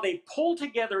and how they pull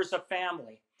together as a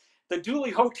family. The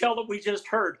Dooleys Hotel that we just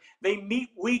heard, they meet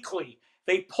weekly,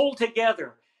 they pull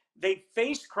together, they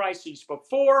faced crises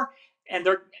before, and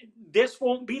this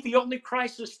won't be the only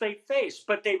crisis they face,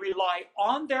 but they rely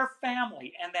on their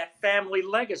family and that family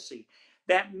legacy,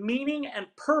 that meaning and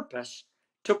purpose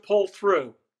to pull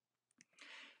through.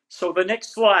 So the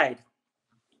next slide.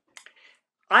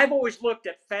 I've always looked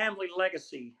at family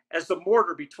legacy as the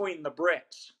mortar between the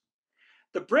bricks.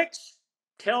 The bricks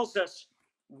tells us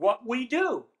what we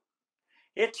do.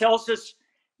 It tells us,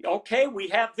 okay, we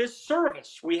have this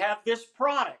service, we have this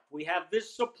product, we have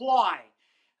this supply.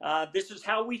 This is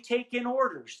how we take in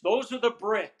orders. Those are the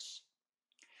bricks.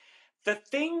 The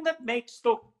thing that makes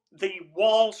the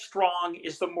wall strong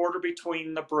is the mortar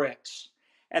between the bricks.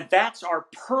 And that's our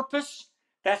purpose.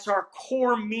 That's our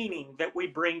core meaning that we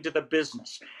bring to the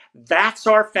business. That's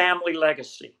our family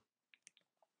legacy.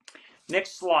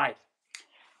 Next slide.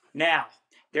 Now,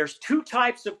 there's 2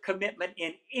 types of commitment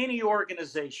in any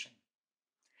organization.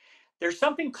 There's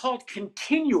something called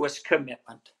continuous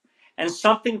commitment and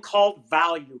something called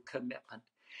value commitment.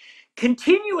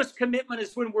 Continuous commitment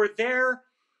is when we're there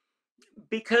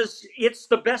because it's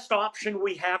the best option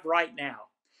we have right now.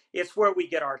 It's where we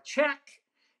get our check.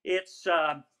 It's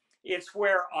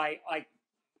where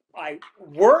I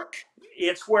work.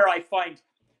 It's where I find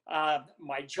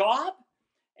my job,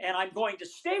 and I'm going to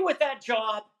stay with that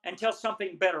job until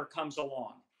something better comes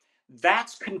along.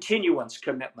 That's continuance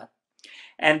commitment.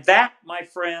 And that, my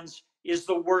friends, is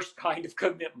the worst kind of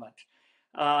commitment.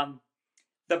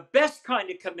 The best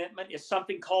kind of commitment is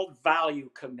something called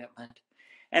value commitment.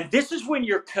 And this is when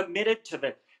you're committed to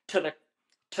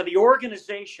the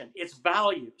organization, its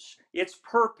values, its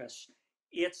purpose,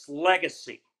 its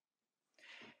legacy.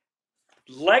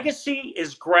 Legacy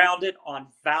is grounded on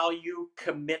value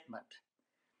commitment.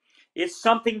 It's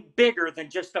something bigger than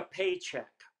just a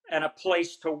paycheck and a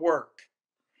place to work.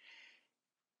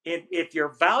 If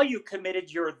you're value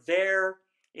committed, you're there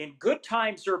in good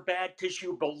times or bad because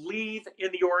you believe in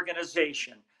the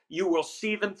organization. You will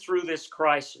see them through this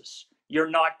crisis. You're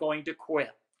not going to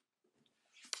quit.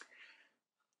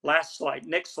 Last slide,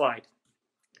 next slide.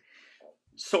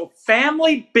 So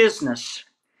family business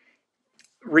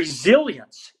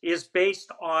resilience is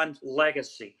based on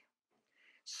legacy.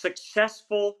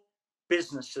 Successful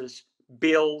businesses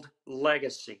build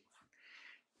legacy.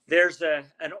 There's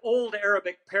an old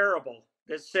Arabic parable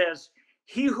that says,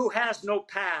 He who has no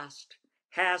past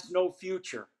has no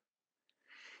future.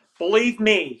 Believe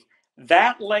me,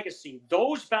 that legacy,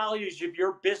 those values of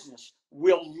your business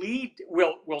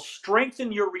will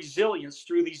strengthen your resilience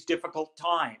through these difficult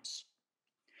times.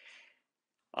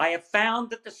 I have found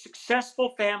that the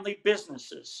successful family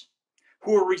businesses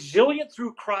who are resilient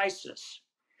through crisis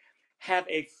have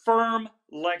a firm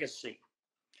legacy.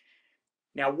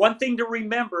 Now, one thing to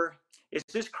remember is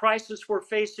this crisis we're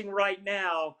facing right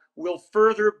now will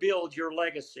further build your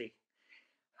legacy.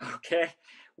 Okay?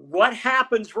 What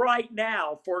happens right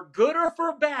now, for good or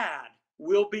for bad,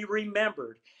 will be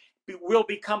remembered, will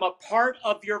become a part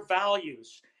of your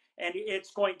values, and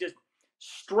it's going to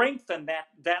strengthen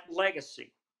that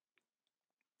legacy.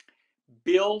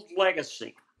 Build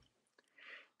legacy.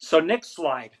 So next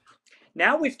slide.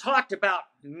 Now we've talked about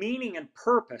meaning and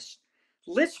purpose.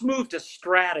 Let's move to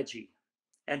strategy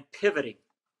and pivoting.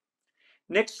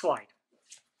 Next slide.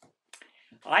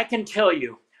 I can tell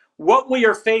you what we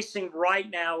are facing right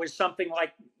now is something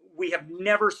like we have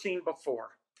never seen before.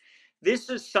 This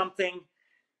is something,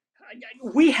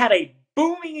 we had a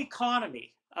booming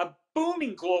economy, a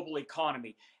booming global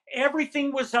economy.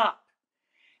 Everything was up.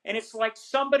 And it's like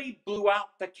somebody blew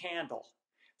out the candle,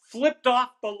 flipped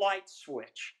off the light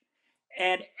switch,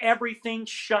 and everything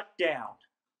shut down.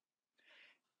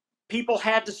 People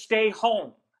had to stay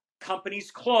home.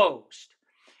 Companies closed.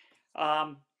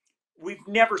 We've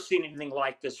never seen anything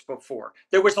like this before.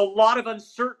 There was a lot of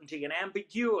uncertainty and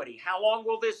ambiguity. How long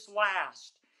will this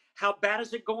last? How bad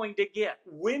is it going to get?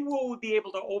 When will we be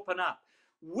able to open up?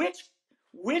 Which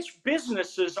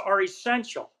businesses are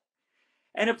essential?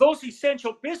 And of those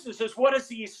essential businesses, what is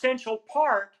the essential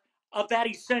part of that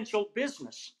essential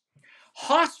business?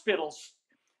 Hospitals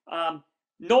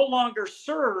no longer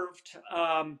served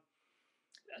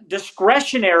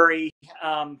discretionary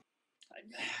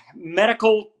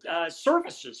medical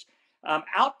services,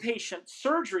 outpatient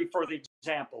surgery, for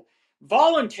example,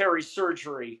 voluntary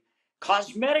surgery,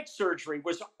 cosmetic surgery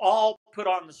was all put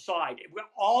on the side. It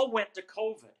all went to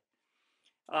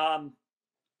COVID.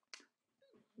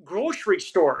 Grocery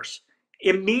stores,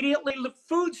 immediately,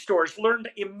 food stores learned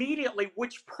immediately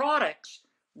which products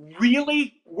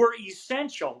really were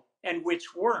essential and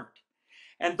which weren't.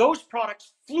 And those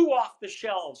products flew off the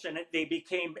shelves and they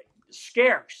became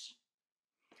scarce.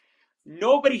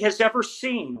 Nobody has ever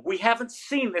seen, we haven't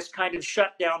seen this kind of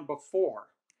shutdown before.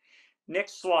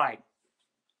 Next slide.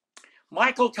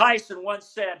 Michael Tyson once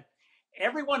said,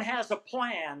 everyone has a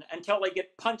plan until they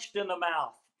get punched in the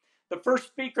mouth. The first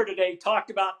speaker today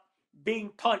talked about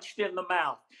being punched in the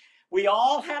mouth. We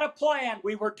all had a plan.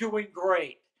 We were doing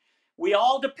great. We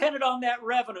all depended on that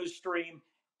revenue stream,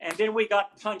 and then we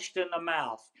got punched in the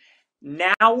mouth.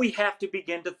 Now we have to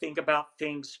begin to think about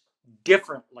things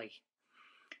differently.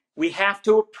 We have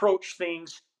to approach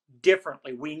things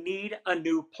differently. We need a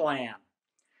new plan.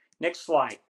 Next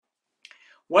slide.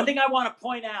 One thing I want to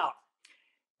point out,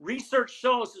 research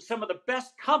shows that some of the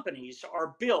best companies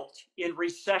are built in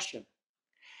recession,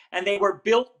 and they were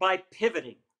built by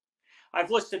pivoting. I've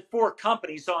listed 4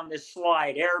 companies on this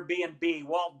slide: Airbnb,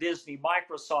 Walt Disney,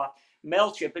 Microsoft,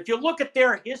 MailChimp. If you look at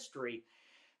their history,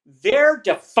 their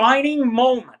defining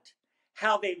moment,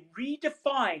 how they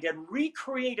redefined and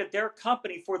recreated their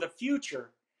company for the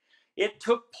future, it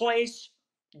took place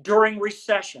during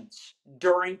recessions,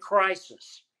 during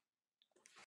crisis.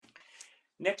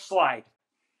 Next slide.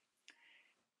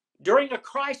 During a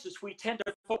crisis, we tend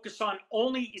to focus on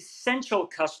only essential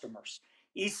customers,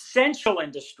 essential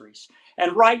industries.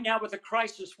 And right now, with the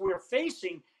crisis we're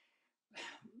facing,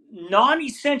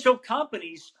 non-essential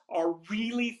companies are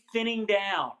really thinning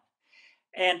down.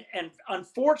 And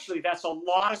unfortunately, that's a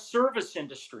lot of service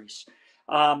industries.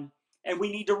 And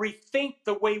we need to rethink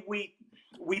the way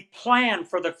we plan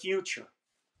for the future.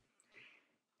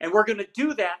 And we're going to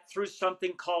do that through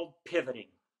something called pivoting.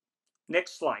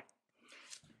 Next slide.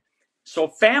 So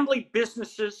family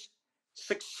businesses,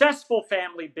 successful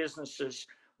family businesses,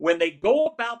 when they go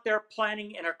about their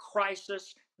planning in a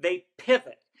crisis, they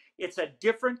pivot. It's a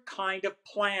different kind of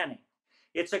planning.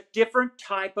 It's a different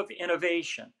type of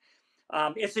innovation.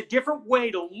 It's a different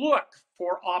way to look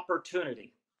for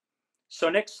opportunity. So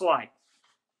next slide.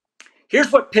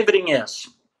 Here's what pivoting is.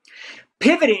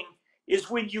 Pivoting is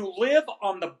when you live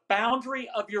on the boundary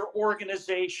of your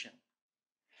organization.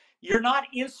 You're not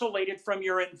insulated from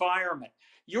your environment.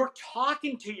 You're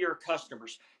talking to your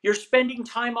customers. You're spending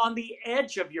time on the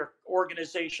edge of your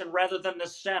organization rather than the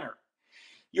center.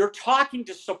 You're talking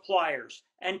to suppliers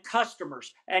and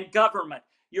customers and government.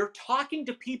 You're talking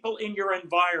to people in your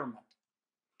environment.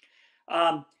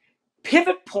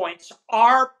 Pivot points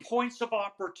are points of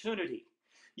opportunity.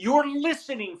 You're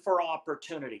listening for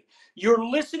opportunity. You're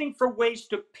listening for ways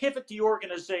to pivot the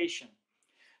organization.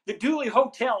 The Dooleys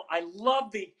Hotel, I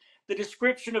love the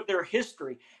description of their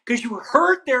history because you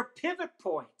heard their pivot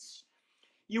points.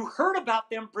 You heard about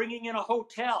them bringing in a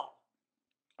hotel,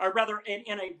 or rather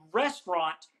in a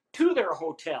restaurant to their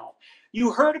hotel.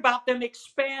 You heard about them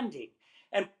expanding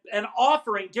and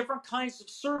offering different kinds of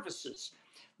services.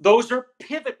 Those are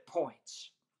pivot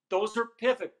points. Those are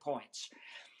pivot points.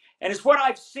 And it's what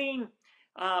I've seen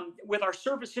with our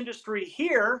service industry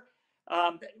here,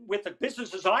 with the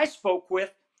businesses I spoke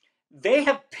with. They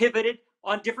have pivoted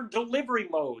on different delivery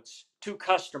modes to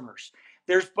customers.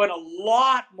 There's been a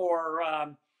lot more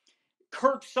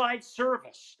curbside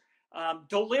service,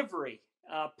 delivery,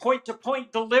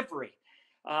 point-to-point delivery.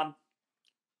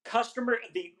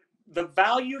 The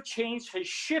value chain has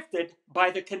shifted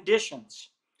by the conditions.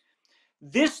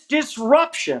 This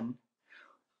disruption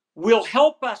will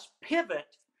help us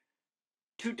pivot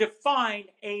to define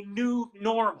a new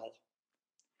normal.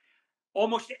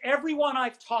 Almost everyone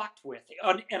I've talked with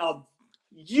in a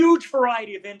huge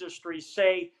variety of industries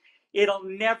say it'll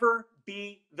never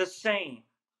be the same.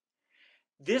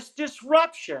 This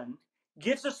disruption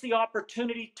gives us the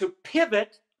opportunity to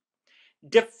pivot,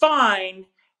 define,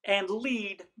 and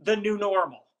lead the new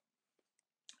normal.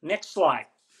 Next slide.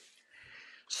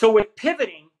 So with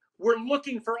pivoting, we're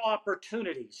looking for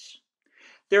opportunities.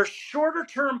 There's shorter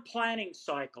term planning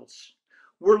cycles.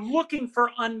 We're looking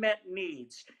for unmet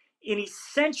needs in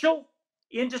essential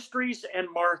industries and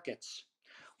markets.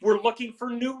 We're looking for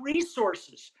new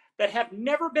resources that have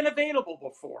never been available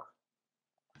before.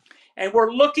 And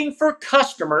we're looking for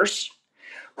customers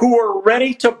who are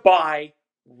ready to buy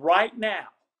right now.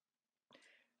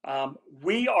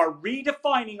 We are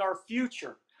redefining our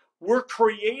future. We're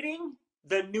creating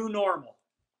the new normal.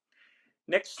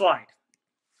 Next slide.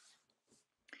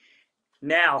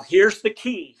 Now, here's the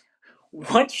key.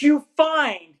 Once you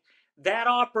find that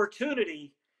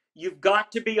opportunity, you've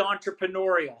got to be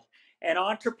entrepreneurial. And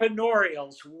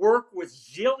entrepreneurials work with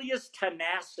zealous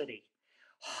tenacity,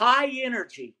 high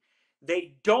energy.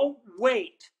 They don't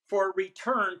wait for a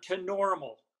return to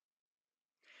normal.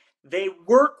 They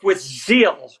work with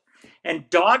zeal and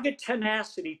dogged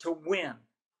tenacity to win.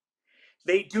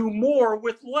 They do more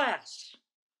with less.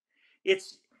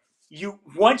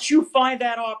 Once you find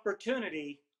that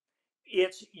opportunity,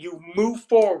 you move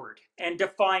forward and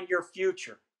define your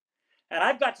future. And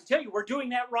I've got to tell you, we're doing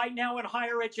that right now in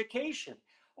higher education.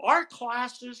 Our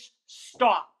classes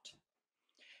stopped,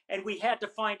 and we had to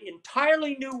find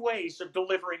entirely new ways of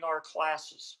delivering our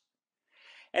classes.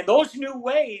 And those new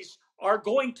ways are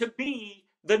going to be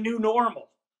the new normal.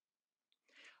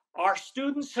 Our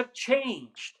students have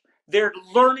changed. They're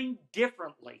learning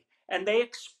differently, and they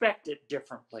expect it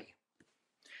differently.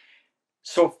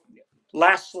 So,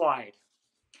 last slide.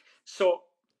 So,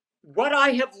 what I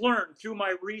have learned through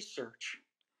my research,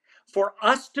 for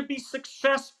us to be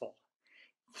successful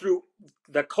through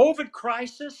the COVID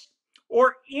crisis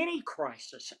or any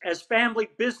crisis as family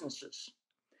businesses,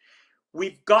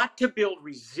 we've got to build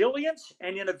resilience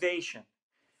and innovation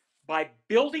by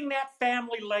building that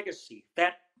family legacy,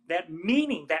 that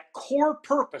meaning, that core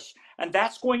purpose, and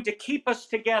that's going to keep us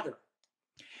together.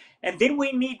 And then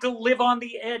we need to live on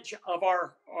the edge of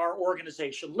our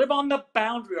organization, live on the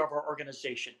boundary of our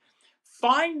organization,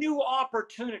 find new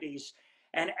opportunities,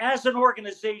 and as an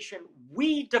organization,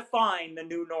 we define the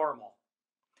new normal.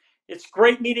 It's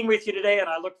great meeting with you today, and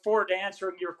I look forward to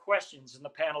answering your questions in the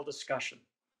panel discussion.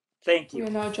 Thank you. We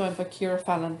are now joined by Ciara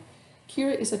Fallon.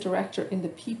 Ciara is a director in the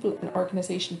People and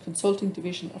Organisation Consulting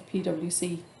Division of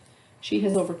PwC. She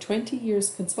has over 20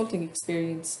 years consulting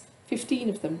experience, 15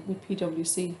 of them with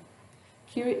PwC.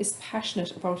 Ciara is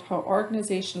passionate about how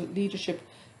organisational leadership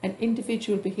and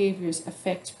individual behaviours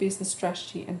affect business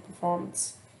strategy and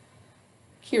performance.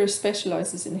 Ciara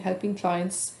specialises in helping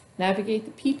clients navigate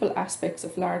the people aspects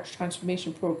of large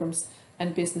transformation programmes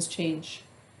and business change.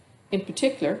 In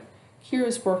particular,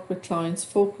 Ciara's work with clients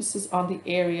focuses on the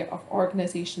area of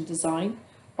organisation design,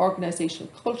 organisational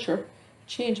culture,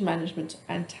 change management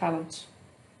and talent.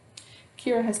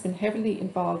 Ciara has been heavily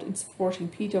involved in supporting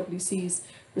PwC's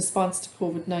response to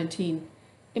COVID-19,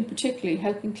 in particular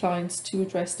helping clients to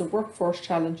address the workforce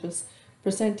challenges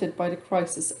presented by the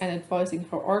crisis and advising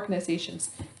how organisations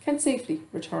can safely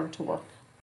return to work.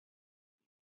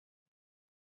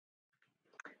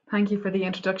 Thank you for the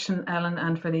introduction, Ellen,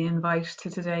 and for the invite to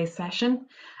today's session.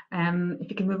 If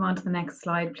you can move on to the next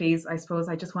slide, please. I suppose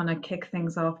I just want to kick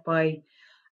things off by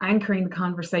anchoring the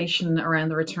conversation around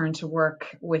the return to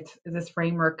work with this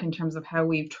framework in terms of how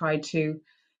we've tried to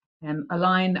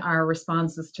align our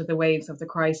responses to the waves of the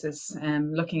crisis,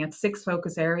 looking at 6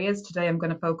 focus areas. Today I'm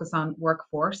going to focus on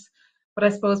workforce, but I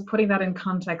suppose putting that in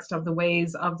context of the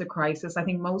waves of the crisis, I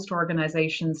think most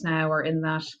organisations now are in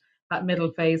that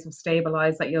middle phase of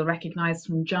stabilise that you'll recognise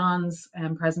from John's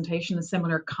presentation, a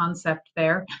similar concept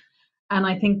there. And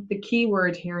I think the key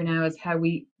word here now is how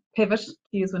we pivot, to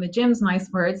use one of Jim's nice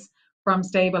words, from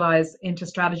stabilise into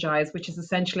strategise, which is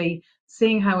essentially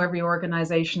seeing how every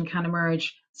organisation can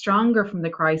emerge stronger from the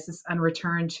crisis and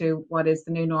return to what is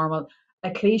the new normal.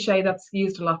 A cliche that's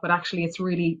used a lot, but actually it's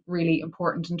really, really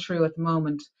important and true at the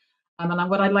moment. And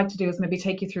what I'd like to do is maybe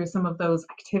take you through some of those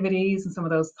activities and some of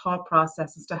those thought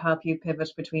processes to help you pivot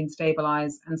between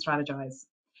stabilise and strategise.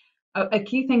 A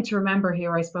key thing to remember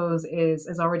here, I suppose, is,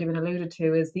 as already been alluded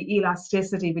to, is the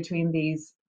elasticity between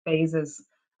these phases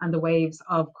and the waves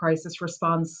of crisis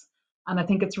response. And I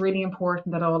think it's really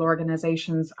important that all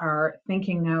organisations are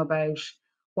thinking now about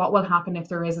what will happen if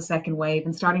there is a second wave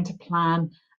and starting to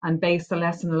plan and base the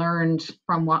lesson learned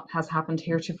from what has happened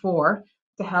heretofore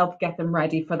to help get them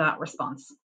ready for that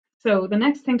response. So the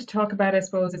next thing to talk about, I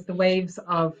suppose, is the waves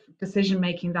of decision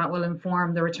making that will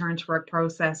inform the return to work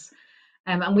process.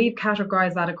 And we've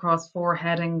categorised that across 4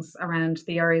 headings around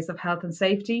the areas of health and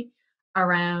safety,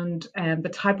 around the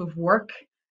type of work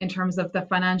in terms of the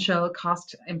financial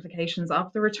cost implications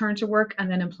of the return to work, and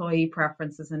then employee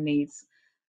preferences and needs.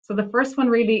 So the first one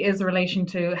really is in relation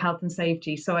to health and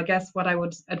safety. So I guess what I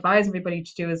would advise everybody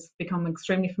to do is become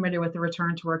extremely familiar with the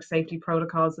return to work safety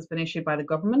protocols that's been issued by the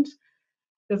government.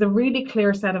 There's a really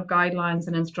clear set of guidelines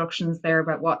and instructions there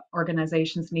about what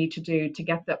organisations need to do to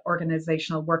get the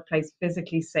organisational workplace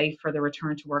physically safe for the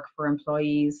return to work for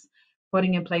employees,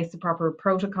 putting in place the proper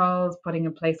protocols, putting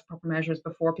in place the proper measures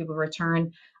before people return,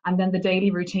 and then the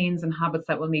daily routines and habits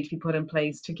that will need to be put in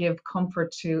place to give comfort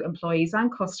to employees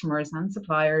and customers and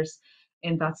suppliers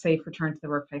in that safe return to the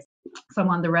workplace. So I'm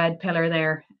on the red pillar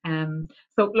there.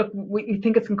 So look, we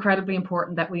think it's incredibly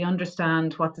important that we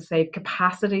understand what the safe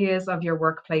capacity is of your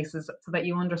workplaces so that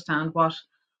you understand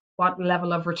what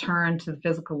level of return to the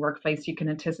physical workplace you can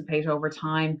anticipate over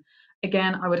time.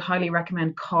 Again, I would highly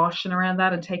recommend caution around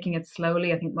that and taking it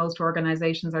slowly. I think most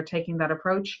organizations are taking that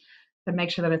approach to make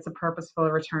sure that it's a purposeful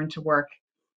return to work.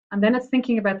 And then it's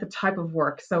thinking about the type of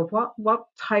work. So what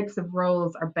types of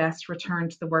roles are best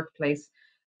returned to the workplace?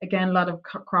 Again, a lot of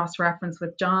cross-reference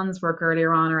with John's work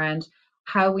earlier on around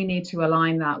how we need to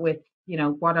align that with, you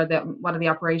know, what are the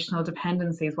operational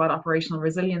dependencies, what operational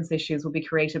resilience issues will be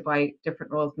created by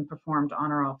different roles being performed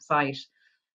on or off site.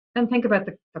 Then think about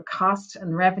the cost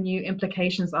and revenue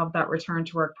implications of that return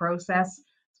to work process,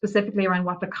 specifically around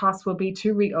what the cost will be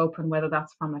to reopen, whether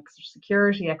that's from extra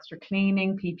security, extra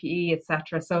cleaning, PPE,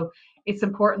 etc. So it's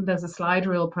important there's a slide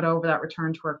rule put over that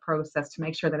return to work process to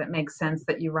make sure that it makes sense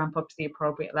that you ramp up to the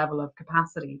appropriate level of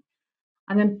capacity.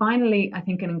 And then finally, I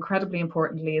think, and incredibly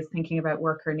importantly, is thinking about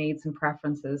worker needs and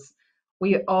preferences.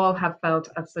 We all have felt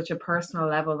at such a personal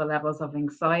level the levels of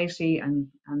anxiety and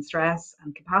stress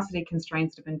and capacity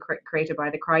constraints that have been created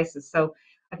by the crisis. So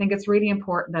I think it's really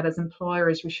important that as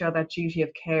employers, we show that duty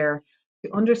of care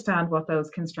to understand what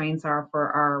those constraints are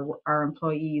for our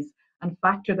employees and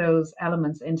factor those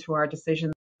elements into our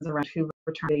decisions around who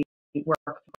return to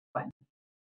work.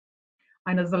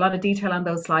 I know there's a lot of detail on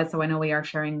those slides, so I know we are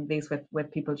sharing these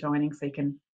with people joining, so you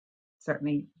can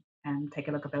certainly take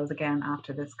a look at those again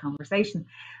after this conversation.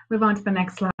 Move on to the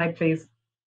next slide, please.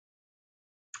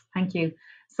 Thank you.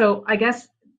 So I guess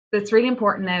it's really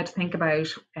important now to think about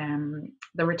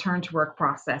the return to work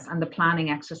process and the planning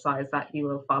exercise that you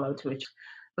will follow to it.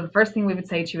 So the first thing we would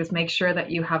say to you is make sure that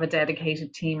you have a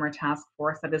dedicated team or task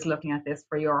force that is looking at this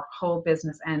for your whole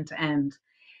business end to end.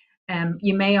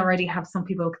 You may already have some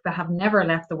people that have never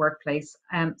left the workplace,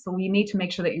 so you need to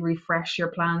make sure that you refresh your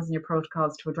plans and your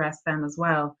protocols to address them as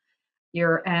well.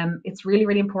 It's really,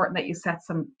 really important that you set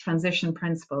some transition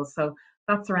principles. So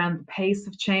that's around the pace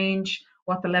of change,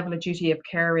 what the level of duty of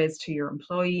care is to your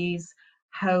employees,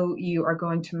 how you are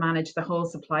going to manage the whole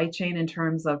supply chain in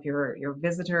terms of your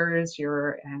visitors,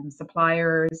 your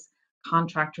suppliers,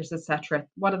 contractors, etc.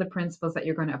 What are the principles that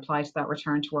you're going to apply to that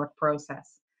return to work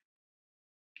process?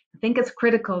 I think it's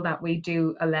critical that we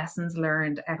do a lessons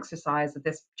learned exercise at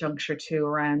this juncture too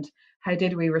around how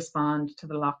did we respond to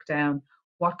the lockdown?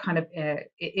 What kind of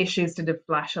issues did it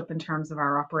flash up in terms of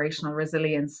our operational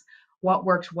resilience? What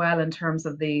worked well in terms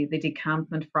of the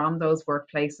decampment from those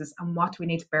workplaces, and what do we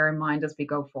need to bear in mind as we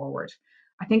go forward?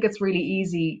 I think it's really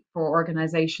easy for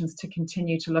organizations to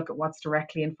continue to look at what's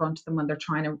directly in front of them when they're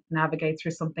trying to navigate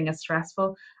through something as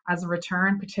stressful as a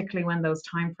return, particularly when those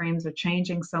timeframes are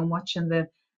changing so much in the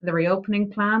the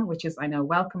reopening plan, which is, I know,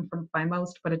 welcome by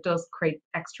most, but it does create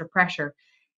extra pressure.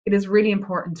 It is really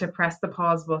important to press the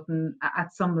pause button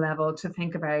at some level to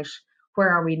think about where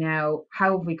are we now,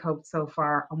 how have we coped so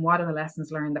far, and what are the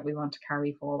lessons learned that we want to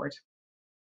carry forward.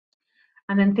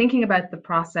 And then thinking about the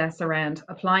process around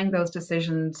applying those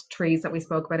decisions trees that we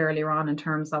spoke about earlier on in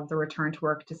terms of the return to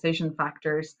work decision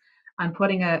factors, and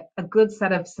putting a good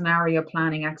set of scenario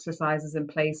planning exercises in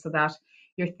place so that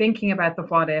you're thinking about the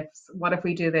what ifs. What if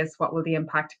we do this? What will the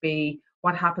impact be?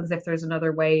 What happens if there's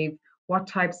another wave? What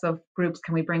types of groups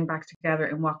can we bring back together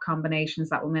in what combinations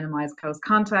that will minimize close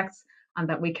contacts, and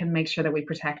that we can make sure that we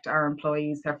protect our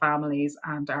employees, their families,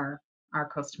 and our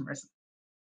customers.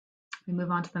 We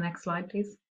move on to the next slide,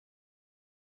 please.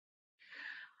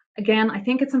 Again, I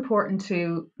think it's important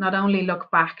to not only look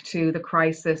back to the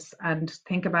crisis and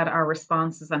think about our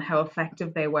responses and how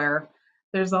effective they were.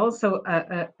 There's also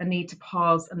a need to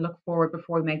pause and look forward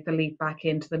before we make the leap back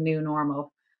into the new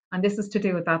normal. And this is to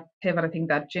do with that pivot, I think,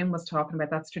 that Jim was talking about,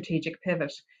 that strategic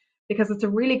pivot, because it's a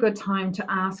really good time to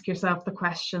ask yourself the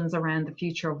questions around the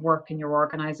future of work in your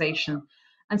organization,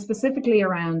 and specifically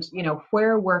around,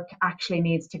 where work actually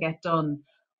needs to get done.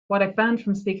 What I found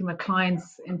from speaking with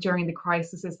clients during the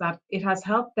crisis is that it has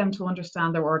helped them to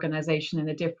understand their organization in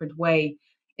a different way.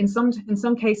 In some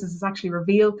cases, it's actually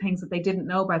revealed things that they didn't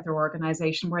know about their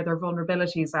organization, where their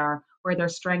vulnerabilities are, where their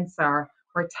strengths are,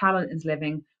 where talent is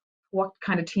living, what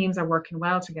kind of teams are working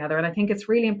well together. And I think it's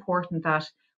really important that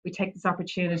we take this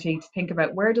opportunity to think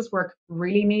about, where does work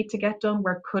really need to get done?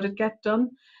 Where could it get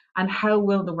done? And how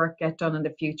will the work get done in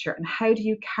the future? And how do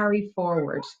you carry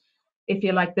forward, if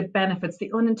you like, the benefits,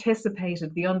 the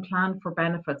unanticipated, the unplanned for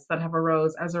benefits that have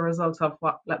arose as a result of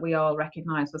what we all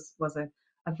recognise was a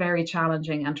very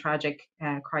challenging and tragic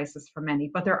crisis for many.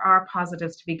 But there are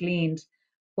positives to be gleaned,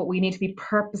 but we need to be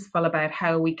purposeful about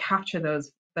how we capture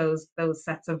those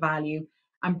sets of value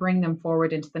and bring them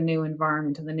forward into the new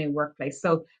environment and the new workplace.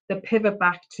 So the pivot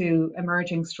back to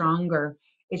emerging stronger,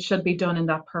 it should be done in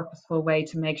that purposeful way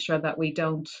to make sure that we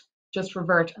don't just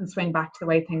revert and swing back to the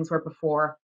way things were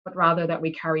before, but rather that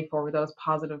we carry forward those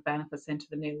positive benefits into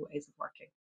the new ways of working.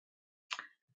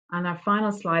 And our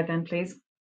final slide then, please.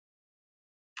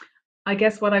 I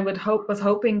guess what I was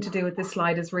hoping to do with this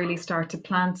slide is really start to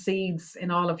plant seeds in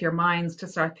all of your minds to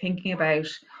start thinking about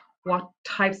what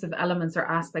types of elements or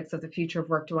aspects of the future of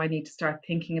work do I need to start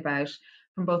thinking about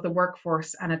from both a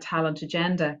workforce and a talent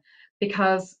agenda,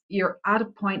 because you're at a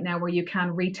point now where you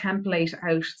can retemplate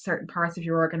out certain parts of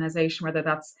your organization, whether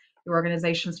that's your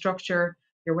organization structure,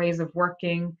 your ways of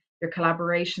working, your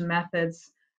collaboration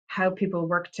methods, how people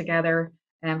work together,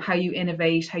 how you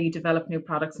innovate, how you develop new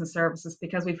products and services,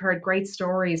 because we've heard great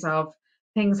stories of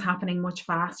things happening much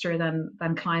faster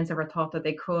than clients ever thought that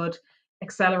they could,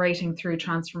 accelerating through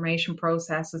transformation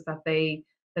processes that they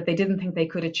didn't think they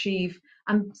could achieve,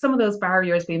 and some of those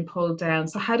barriers being pulled down.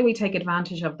 So how do we take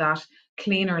advantage of that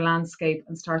cleaner landscape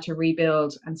and start to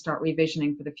rebuild and start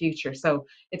revisioning for the future? So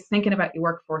it's thinking about your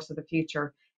workforce of the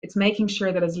future. It's making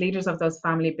sure that as leaders of those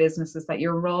family businesses that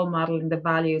you're role modeling the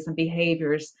values and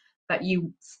behaviors that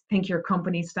you think your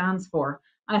company stands for.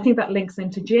 And I think that links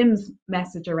into Jim's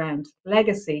message around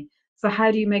legacy. So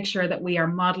how do you make sure that we are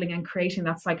modeling and creating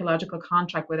that psychological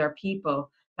contract with our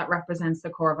people that represents the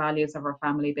core values of our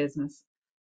family business?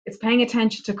 It's paying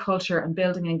attention to culture and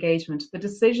building engagement. The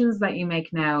decisions that you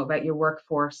make now about your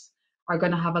workforce are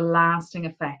going to have a lasting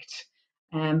effect,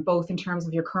 both in terms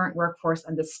of your current workforce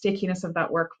and the stickiness of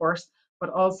that workforce, but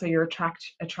also your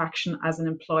attraction as an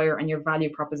employer and your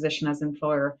value proposition as an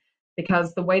employer.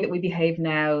 Because the way that we behave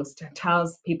now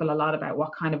tells people a lot about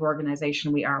what kind of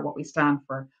organization we are, what we stand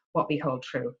for, what we hold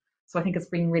true. So I think it's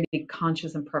being really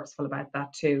conscious and purposeful about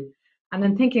that too. And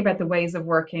then thinking about the ways of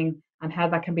working and how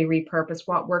that can be repurposed,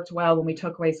 what worked well when we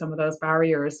took away some of those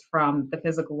barriers from the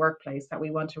physical workplace that we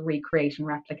want to recreate and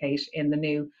replicate in the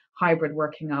new hybrid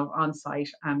working of on-site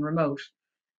and remote.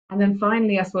 And then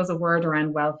finally, I suppose a word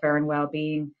around welfare and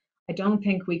well-being. I don't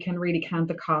think we can really count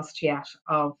the cost yet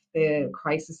of the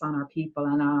crisis on our people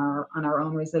and on our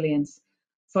own resilience.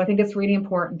 So I think it's really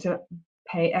important to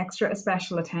pay extra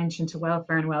special attention to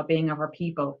welfare and well-being of our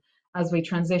people as we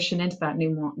transition into that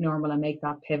new normal and make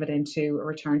that pivot into a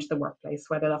return to the workplace,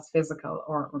 whether that's physical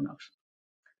or remote.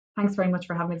 Thanks very much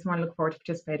for having me this morning. I look forward to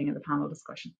participating in the panel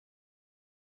discussion.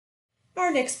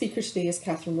 Our next speaker today is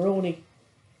Catherine Moroney.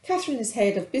 Catherine is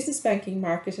Head of Business Banking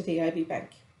Market at AIB Bank.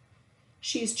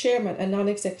 She is Chairman and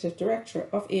Non-Executive Director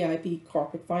of AIB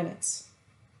Corporate Finance.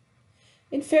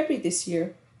 In February this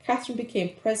year, Catherine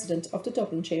became President of the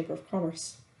Dublin Chamber of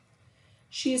Commerce.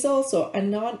 She is also a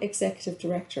Non-Executive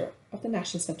Director of the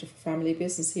National Centre for Family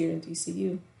Business here in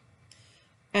DCU.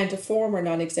 and a former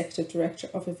non-executive director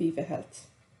of Aviva Health.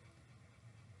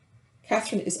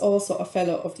 Catherine is also a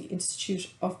fellow of the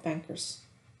Institute of Bankers.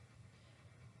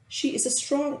 She is a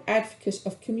strong advocate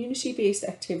of community-based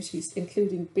activities,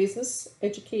 including business,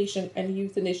 education and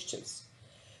youth initiatives,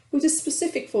 with a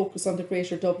specific focus on the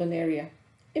Greater Dublin area,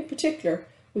 in particular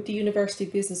with the University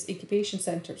Business Incubation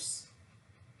Centres.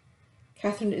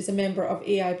 Catherine is a member of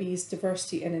AIB's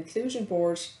Diversity and Inclusion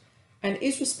Board and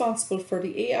is responsible for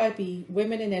the AIB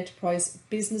Women in Enterprise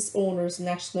Business Owners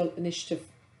National Initiative.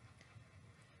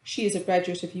 She is a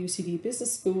graduate of UCD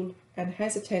Business School and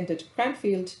has attended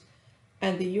Cranfield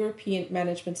and the European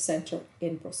Management Centre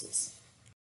in Brussels.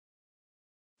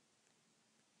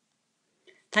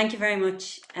 Thank you very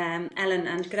much, Ellen,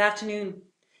 and good afternoon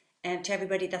to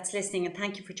everybody that's listening, and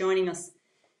thank you for joining us.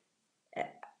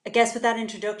 I guess with that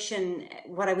introduction,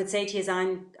 what I would say to you is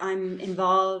I'm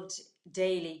involved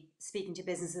daily speaking to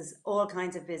businesses, all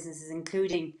kinds of businesses,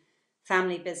 including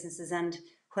family businesses, and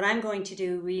what I'm going to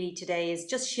do really today is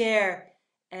just share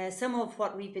some of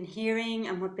what we've been hearing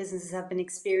and what businesses have been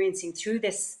experiencing through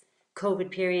this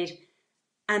COVID period,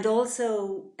 and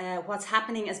also what's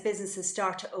happening as businesses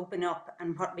start to open up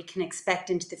and what we can expect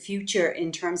into the future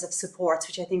in terms of supports,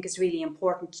 which I think is really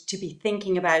important to be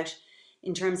thinking about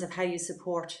in terms of how you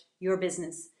support your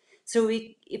business. So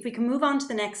if we can move on to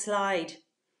the next slide,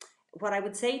 what I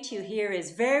would say to you here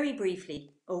is very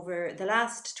briefly, over the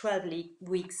last 12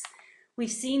 weeks,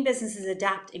 we've seen businesses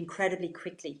adapt incredibly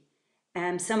quickly.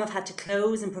 Some have had to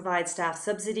close and provide staff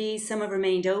subsidies, some have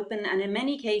remained open, and in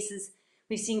many cases,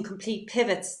 we've seen complete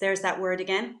pivots, there's that word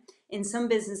again, in some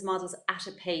business models at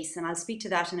a pace, and I'll speak to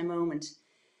that in a moment.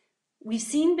 We've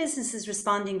seen businesses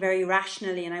responding very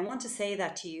rationally, and I want to say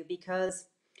that to you because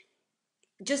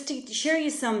just to share you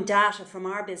some data from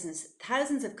our business,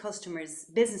 thousands of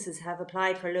businesses have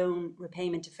applied for loan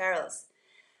repayment deferrals.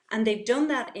 And they've done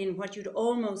that in what you'd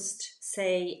almost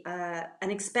say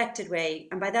an expected way.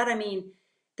 And by that I mean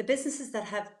the businesses that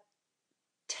have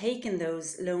taken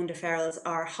those loan deferrals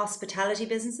are hospitality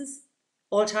businesses,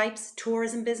 all types,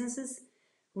 tourism businesses,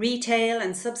 retail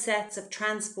and subsets of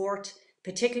transport,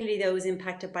 particularly those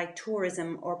impacted by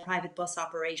tourism or private bus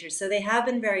operators. So they have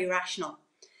been very rational.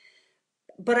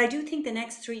 But I do think the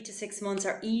next 3 to 6 months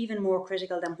are even more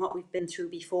critical than what we've been through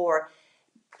before,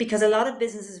 because a lot of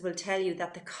businesses will tell you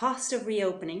that the cost of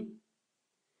reopening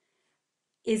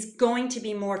is going to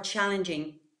be more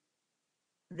challenging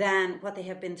than what they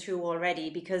have been through already,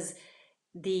 because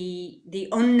the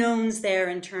unknowns there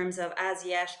in terms of as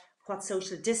yet what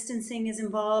social distancing is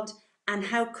involved and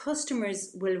how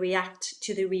customers will react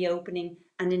to the reopening,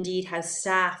 and indeed how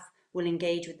staff will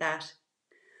engage with that.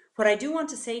 What I do want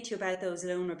to say to you about those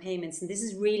loan repayments, and this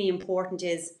is really important,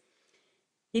 is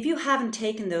if you haven't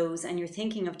taken those and you're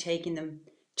thinking of taking them,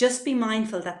 just be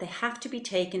mindful that they have to be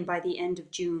taken by the end of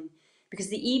June, because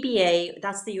the EBA,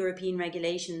 that's the European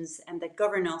regulations and that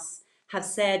govern us, have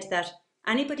said that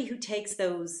anybody who takes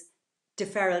those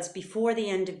deferrals before the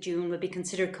end of June will be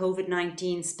considered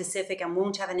COVID-19 specific and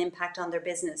won't have an impact on their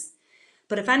business.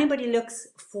 But if anybody looks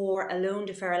for a loan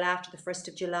deferral after the 1st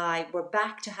of July, we're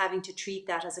back to having to treat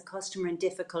that as a customer in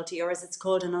difficulty, or as it's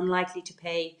called, an unlikely to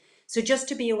pay. So just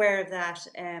to be aware of that,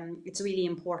 it's really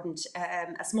important,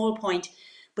 a small point.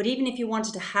 But even if you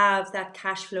wanted to have that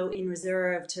cash flow in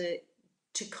reserve to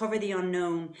cover the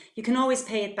unknown, you can always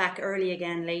pay it back early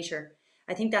again later.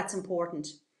 I think that's important.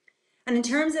 And in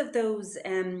terms of those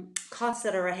costs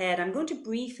that are ahead, I'm going to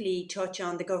briefly touch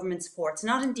on the government supports,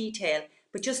 not in detail,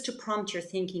 but just to prompt your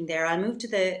thinking there. I'll move to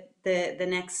the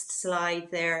next slide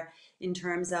there in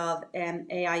terms of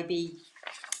AIB.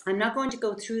 I'm not going to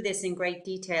go through this in great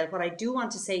detail. What I do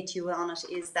want to say to you on it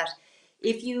is that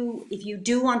if you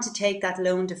do want to take that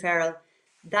loan deferral,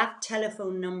 that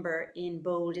telephone number in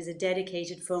bold is a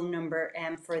dedicated phone number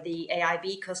for the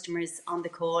AIB customers on the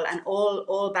call, and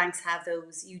all banks have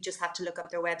those. You just have to look up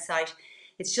their website.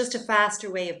 It's just a faster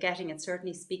way of getting it,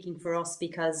 certainly speaking for us,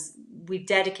 because we've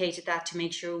dedicated that to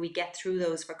make sure we get through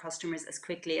those for customers as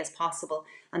quickly as possible,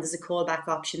 and there's a callback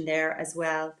option there as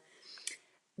well.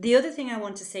 The other thing I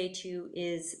want to say to you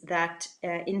is that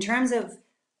in terms of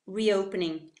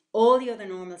reopening, all the other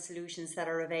normal solutions that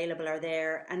are available are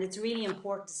there, and it's really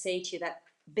important to say to you that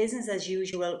business as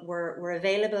usual, we're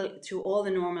available through all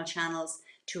the normal channels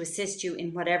to assist you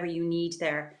in whatever you need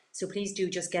there. So please do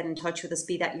just get in touch with us,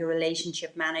 be that your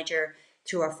relationship manager,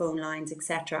 through our phone lines,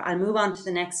 etc. I'll move on to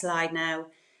the next slide now.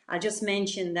 I'll just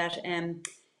mention that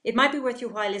it might be worth your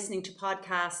while listening to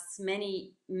podcasts.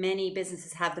 Many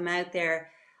businesses have them out there.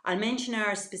 I'll mention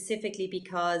ours specifically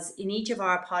because in each of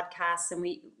our podcasts, and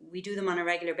we do them on a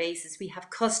regular basis, we have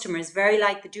customers, very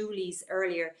like the Dooleys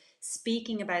earlier,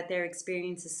 speaking about their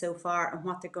experiences so far and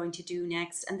what they're going to do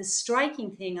next. And the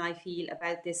striking thing I feel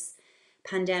about this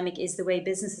pandemic is the way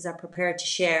businesses are prepared to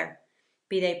share,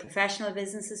 be they professional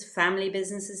businesses, family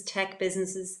businesses, tech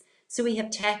businesses. So we have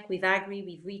tech, we've agri,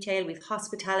 we've retail, we've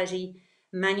hospitality,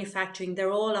 manufacturing,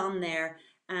 they're all on there.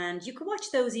 And you can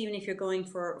watch those even if you're going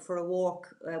for a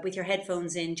walk with your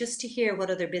headphones in, just to hear what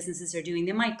other businesses are doing.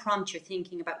 They might prompt your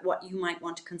thinking about what you might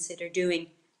want to consider doing.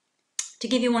 To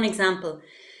give you one example,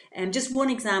 just one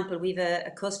example, we've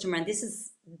a customer, and this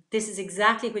is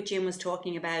exactly what Jim was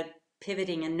talking about,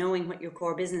 pivoting and knowing what your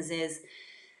core business is.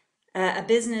 A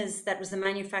business that was the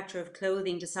manufacturer of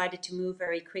clothing decided to move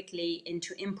very quickly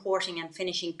into importing and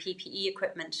finishing PPE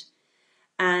equipment.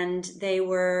 And they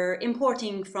were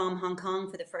importing from Hong Kong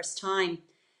for the first time.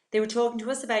 They were talking to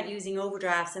us about using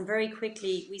overdrafts, and very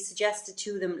quickly we suggested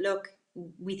to them, look,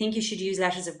 we think you should use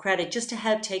letters of credit just to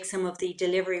help take some of the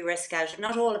delivery risk out,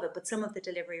 not all of it, but some of the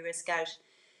delivery risk out.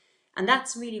 And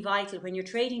that's really vital. When you're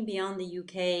trading beyond the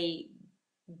UK,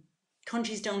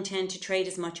 countries don't tend to trade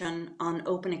as much on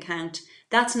open account.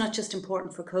 That's not just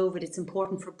important for COVID, it's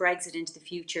important for Brexit into the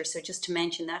future. So just to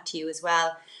mention that to you as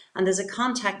well. And there's a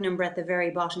contact number at the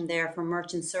very bottom there for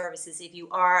merchant services if you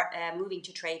are moving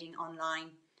to trading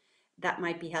online. That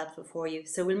might be helpful for you.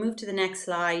 So we'll move to the next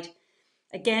slide.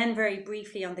 Again, very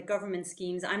briefly on the government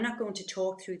schemes. I'm not going to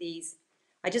talk through these.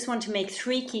 I just want to make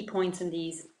 3 key points on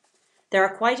these. There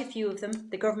are quite a few of them.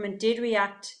 The government did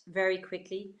react very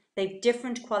quickly. They've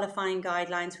different qualifying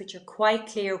guidelines, which are quite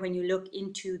clear when you look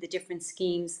into the different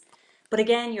schemes. But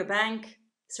again, your bank,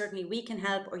 certainly we can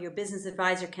help, or your business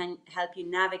advisor can help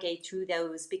you navigate through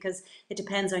those, because it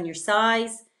depends on your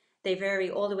size. They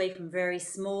vary all the way from very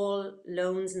small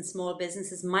loans and small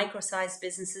businesses, micro-sized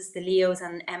businesses, the LEOs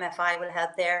and MFI will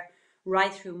help there,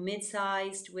 right through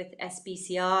mid-sized with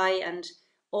SBCI, and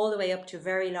all the way up to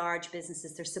very large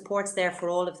businesses. There's supports there for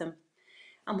all of them.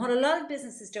 And what a lot of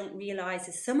businesses don't realise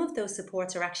is some of those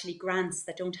supports are actually grants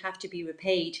that don't have to be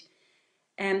repaid.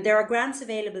 There are grants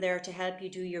available there to help you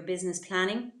do your business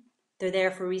planning. They're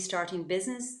there for restarting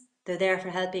business. They're there for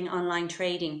helping online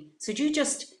trading. So do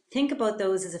just think about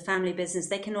those as a family business.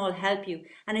 They can all help you.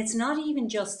 And it's not even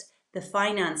just the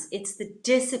finance, it's the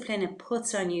discipline it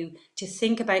puts on you to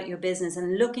think about your business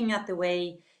and looking at the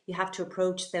way you have to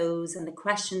approach those and the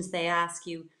questions they ask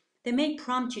you. They may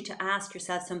prompt you to ask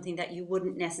yourself something that you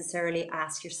wouldn't necessarily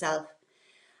ask yourself.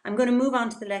 I'm going to move on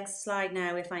to the next slide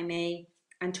now, if I may,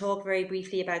 and talk very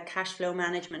briefly about cash flow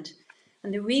management.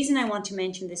 And the reason I want to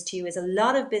mention this to you is a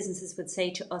lot of businesses would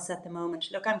say to us at the moment,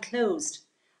 look, I'm closed.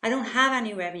 I don't have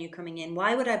any revenue coming in.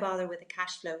 Why would I bother with a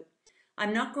cash flow?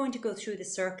 I'm not going to go through the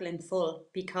circle in full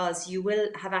because you will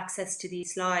have access to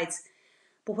these slides.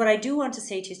 But what I do want to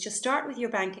say to you is just start with your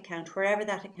bank account, wherever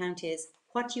that account is.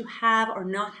 What you have or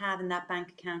not have in that bank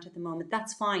account at the moment,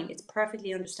 that's fine. It's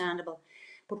perfectly understandable.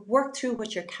 But work through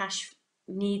what your cash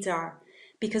needs are,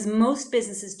 because most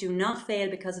businesses do not fail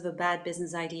because of a bad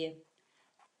business idea.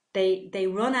 They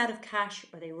run out of cash,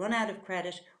 or they run out of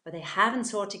credit, or they haven't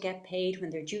sought to get paid when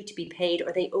they're due to be paid,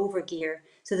 or they overgear.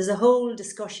 So there's a whole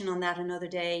discussion on that another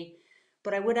day.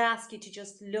 But I would ask you to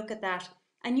just look at that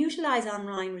and utilise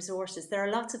online resources. There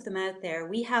are lots of them out there.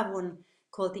 We have one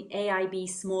called the AIB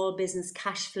Small Business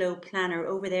Cash Flow Planner.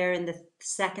 Over there in the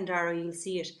second arrow, you'll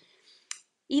see it.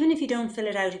 Even if you don't fill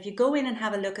it out, if you go in and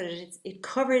have a look at it, it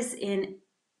covers in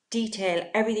detail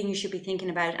everything you should be thinking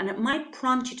about, and it might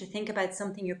prompt you to think about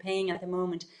something you're paying at the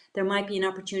moment. There might be an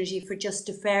opportunity for just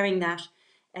deferring that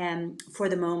for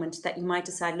the moment, that you might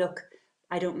decide, look,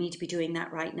 I don't need to be doing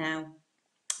that right now.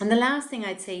 And the last thing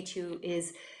I'd say to you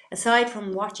is, aside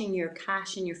from watching your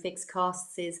cash and your fixed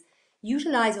costs, is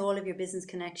utilize all of your business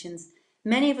connections.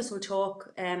 Many of us will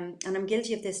talk, and I'm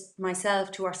guilty of this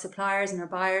myself, to our suppliers and our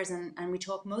buyers, and we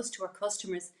talk most to our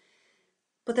customers.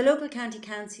 But the local county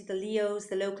council, the LEOs,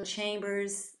 the local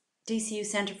chambers, DCU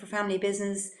Centre for Family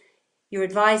Business, your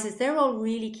advisors, they're all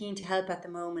really keen to help at the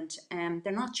moment.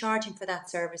 They're not charging for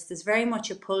that service. There's very much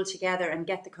a pull together and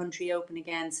get the country open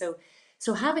again. So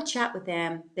have a chat with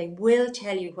them. They will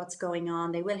tell you what's going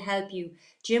on. They will help you.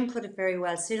 Jim put it very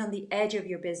well. Sit on the edge of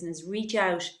your business, reach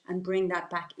out and bring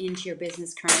that back into your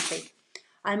business currently.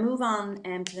 I'll move on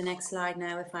to the next slide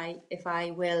now, if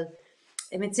I will.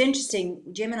 It's interesting,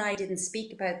 Jim and I didn't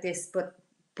speak about this,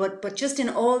 but just in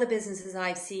all the businesses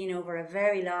I've seen over a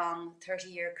very long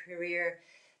 30-year career,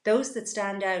 those that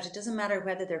stand out, it doesn't matter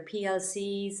whether they're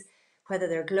PLCs, whether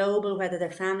they're global, whether they're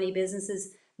family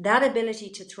businesses, that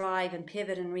ability to thrive and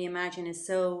pivot and reimagine is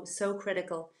so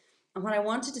critical. And what I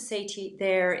wanted to say to you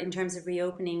there in terms of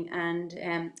reopening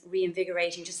and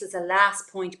reinvigorating, just as a last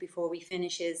point before we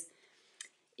finish, is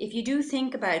if you do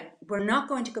think about, we're not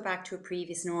going to go back to a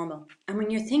previous normal. And when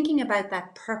you're thinking about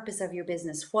that purpose of your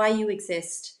business, why you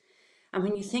exist, and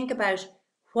when you think about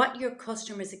what your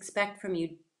customers expect from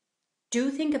you, do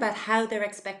think about how their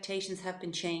expectations have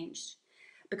been changed.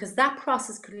 Because that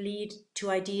process could lead to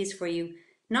ideas for you,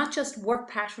 not just work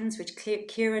patterns, which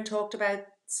Ciara talked about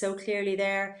so clearly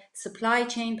there, supply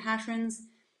chain patterns,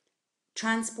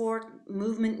 transport,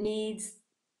 movement needs,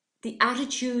 the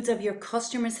attitudes of your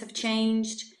customers have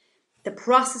changed, the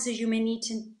processes you may need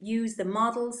to use, the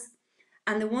models.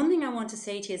 And the one thing I want to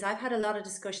say to you is I've had a lot of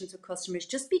discussions with customers.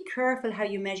 Just be careful how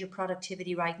you measure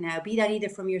productivity right now, be that either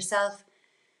from yourself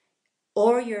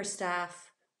or your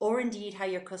staff, or indeed how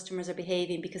your customers are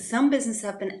behaving, because some businesses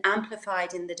have been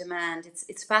amplified in the demand.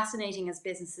 It's fascinating as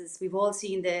businesses. We've all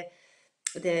seen the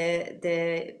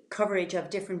coverage of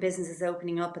different businesses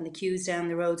opening up and the queues down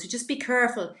the road. So just be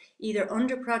careful. Either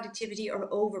under productivity or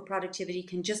over productivity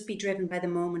can just be driven by the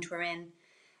moment we're in.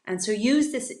 And so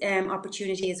use this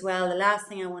opportunity as well. The last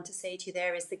thing I want to say to you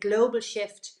there is the global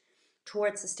shift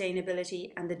towards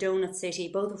sustainability and the Donut City,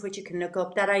 both of which you can look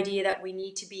up. That idea that we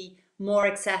need to be more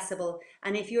accessible,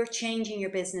 and if you're changing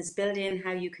your business, build in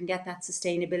how you can get that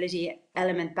sustainability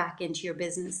element back into your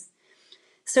business.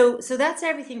 So that's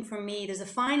everything from me. There's a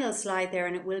final slide there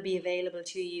and it will be available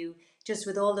to you just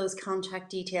with all those contact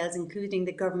details, including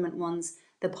the government ones,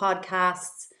 the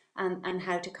podcasts, and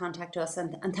how to contact us.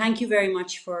 And thank you very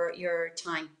much for your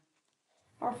time.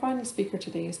 Our final speaker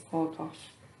today is Paul Cott.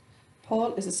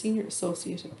 Paul is a senior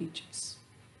associate at Beechams.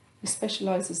 He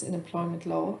specialises in employment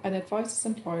law and advises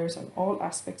employers on all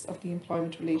aspects of the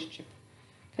employment relationship,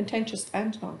 contentious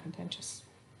and non-contentious.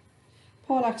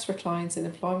 Paul acts for clients in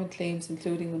employment claims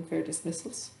including unfair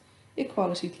dismissals,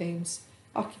 equality claims,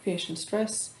 occupational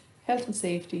stress, health and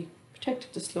safety,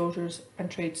 protected disclosures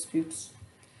and trade disputes.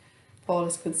 Paul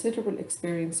has considerable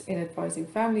experience in advising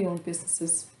family-owned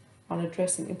businesses on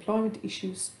addressing employment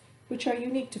issues which are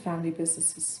unique to family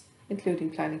businesses,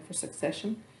 including planning for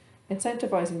succession,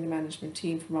 incentivising the management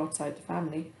team from outside the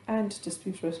family, and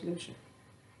dispute resolution.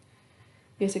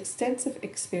 He has extensive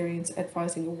experience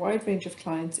advising a wide range of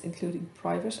clients, including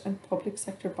private and public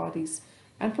sector bodies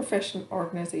and professional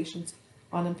organisations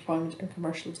on employment and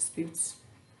commercial disputes.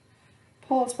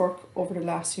 Paul's work over the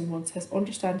last few months has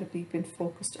understandably been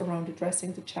focused around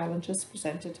addressing the challenges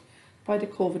presented by the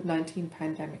COVID-19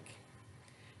 pandemic.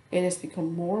 It has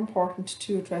become more important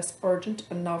to address urgent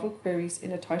and novel queries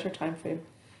in a tighter timeframe,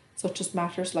 such as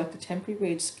matters like the temporary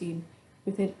wage scheme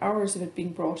within hours of it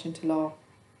being brought into law,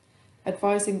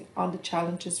 advising on the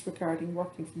challenges regarding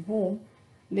working from home,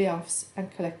 layoffs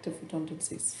and collective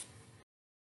redundancies.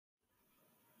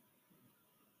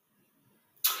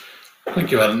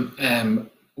 Thank you, Ellen.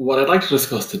 What I'd like to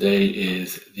discuss today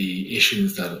is the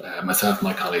issues that myself and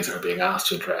my colleagues are being asked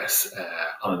to address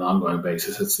on an ongoing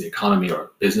basis as the economy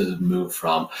or businesses move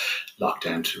from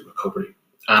lockdown to recovery.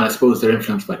 And I suppose they're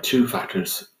influenced by two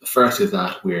factors. The first is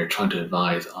that we're trying to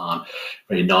advise on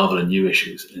very novel and new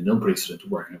issues in an unprecedented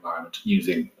working environment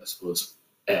using, I suppose,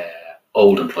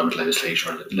 old employment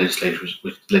legislation or legislation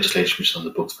which is on the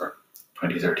books for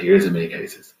 20, 30 years in many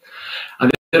cases.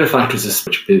 And the other factor is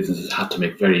which businesses have to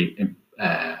make very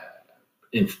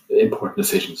important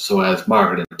decisions. So as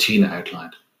Margaret and Tina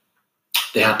outlined,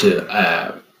 they have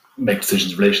to make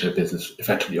decisions in relation to business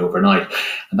effectively overnight,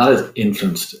 and that has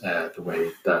influenced the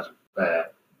way that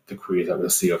the queries that we'll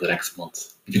see over the next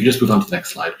months. If you could just move on to the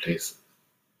next slide, please,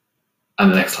 and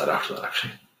the next slide after that,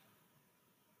 actually.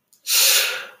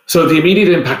 So the immediate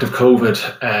impact of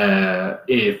COVID,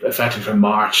 effective from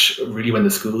March, really when the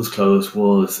schools closed,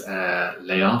 was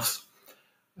layoffs,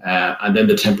 and then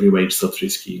the temporary wage subsidy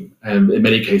scheme, and in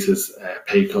many cases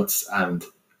pay cuts and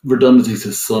redundancies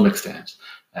to some extent.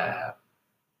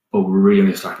 But we're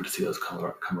really starting to see those come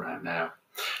around now.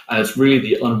 And it's really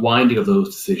the unwinding of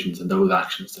those decisions and those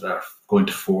actions that are going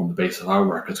to form the base of our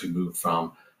work as we move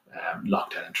from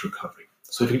lockdown into recovery.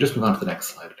 So if you can just move on to the next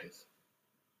slide, please.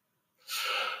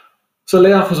 So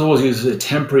layoff was always used as a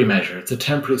temporary measure. It's a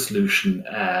temporary solution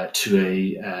to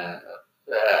a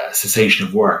cessation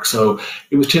of work. So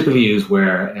it was typically used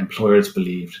where employers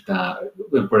believed that,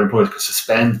 where employers could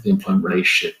suspend the employment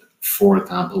relationship, for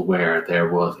example, where there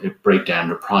was a breakdown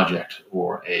in a project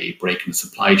or a break in the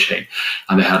supply chain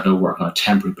and they had no work on a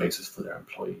temporary basis for their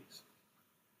employees.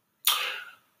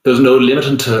 There's no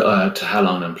limit to how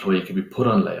long an employee can be put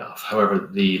on layoff. However,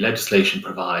 the legislation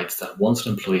provides that once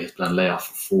an employee has been on layoff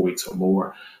for 4 weeks or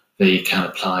more, they can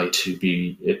apply to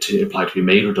be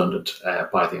made redundant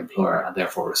by the employer and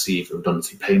therefore receive a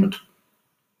redundancy payment.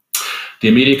 The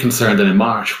immediate concern then in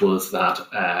March was that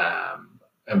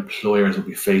employers would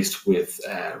be faced with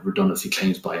redundancy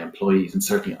claims by employees, and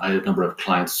certainly I had a number of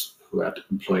clients who had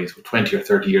employees with 20 or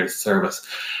 30 years of service,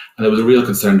 and there was a real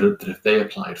concern that if they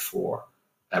applied for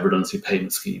a redundancy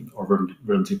payment scheme or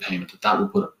redundancy payment, that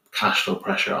would put cash flow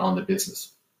pressure on the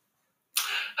business.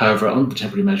 However, under the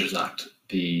Temporary Measures Act,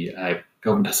 the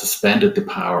government has suspended the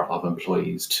power of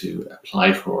employees to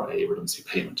apply for a redundancy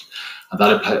payment, and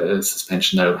that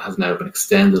suspension has now been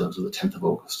extended until the 10th of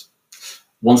August.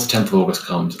 Once the 10th of August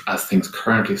comes, as things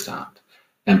currently stand,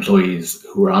 employees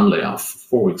who are on layoff for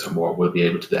 4 weeks or more will be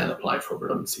able to then apply for a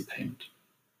redundancy payment.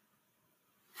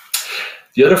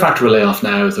 The other factor of layoff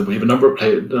now is that we have a number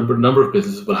of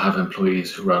businesses will have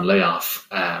employees who are on layoff,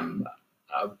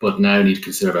 but now need to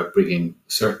consider about bringing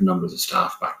certain numbers of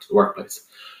staff back to the workplace.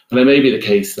 And it may be the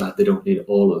case that they don't need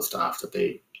all of the staff that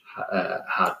they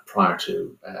had prior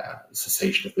to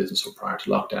cessation of business or prior to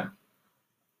lockdown.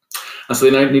 And so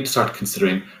they now need to start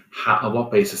considering on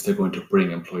what basis they're going to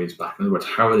bring employees back. In other words,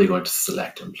 how are they going to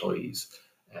select employees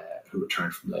who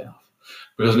return from layoff?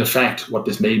 Because in effect, what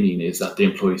this may mean is that the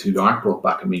employees who aren't brought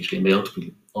back immediately may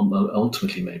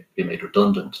ultimately may be made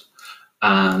redundant.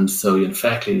 And so in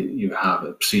fact, you have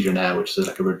a procedure now which is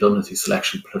like a redundancy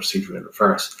selection procedure in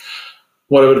reverse.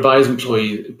 What I would advise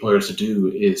employers to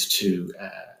do is to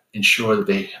ensure that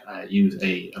they use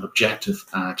an objective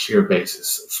and clear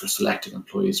basis for selecting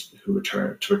employees who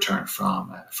return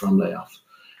from layoff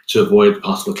to avoid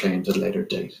possible claims at a later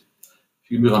date.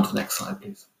 If you move on to the next slide,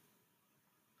 please.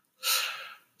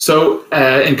 So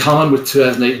in common with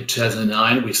 2008 and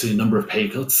 2009, we've seen a number of pay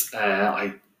cuts.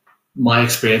 My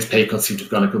experience, pay cuts seem to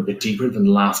have gone a good bit deeper than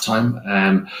the last time.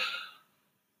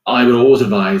 I would always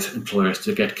advise employers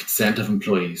to get consent of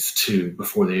employees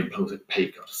before they impose a pay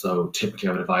cut. So typically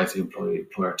I would advise the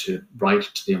employer to write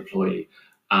to the employee,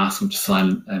 ask them to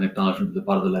sign an acknowledgement at the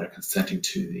bottom of the letter consenting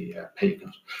to the pay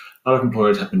cut. A lot of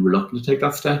employers have been reluctant to take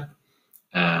that step,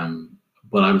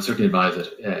 but I would certainly advise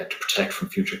it to protect from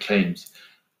future claims.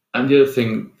 And the other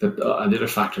thing the other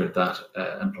factor that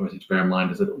employers need to bear in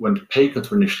mind is that when pay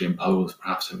cuts were initially imposed,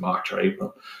 perhaps in March or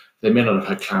April, they may not have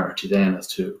had clarity then as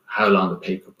to how long the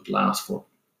pay cut would last for.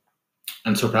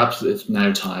 And so perhaps it's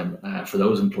now time for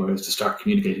those employers to start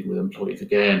communicating with employees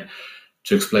again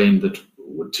to explain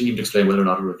whether or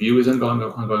not a review is ongoing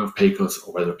of pay cuts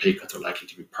or whether pay cuts are likely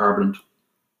to be permanent.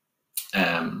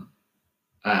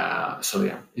 So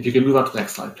yeah, if you can move on to the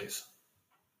next slide, please.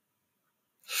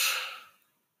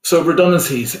 So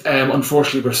redundancies,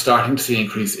 unfortunately, we're starting to see an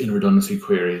increase in redundancy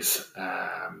queries.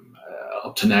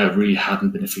 Up to now, it really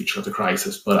hadn't been a feature of the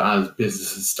crisis, but as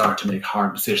businesses start to make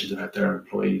hard decisions about their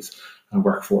employees and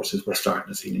workforces, we're starting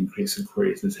to see an increase in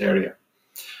queries in this area.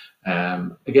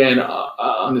 Again,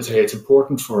 on this area, it's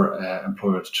important for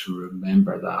employers to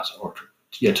remember that, or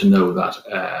to know that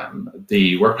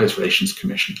the Workplace Relations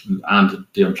Commission and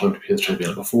the Employment Appeals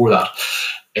Tribunal before that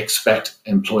expect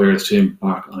employers to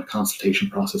embark on a consultation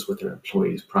process with their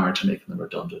employees prior to making them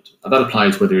redundant. And that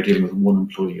applies whether you're dealing with one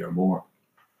employee or more.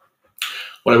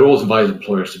 What I would always advise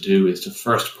employers to do is to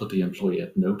first put the employee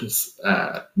at notice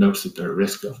that they're at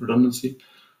risk of redundancy.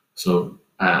 So,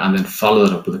 and then follow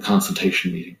that up with a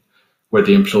consultation meeting where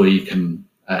the employee can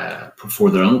put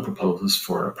forward their own proposals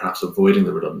for perhaps avoiding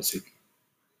the redundancy,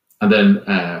 and then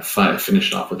finish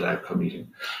it off with an outcome meeting.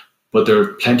 But there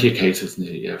are plenty of cases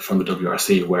from the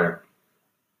WRC where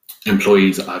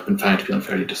employees have been found to be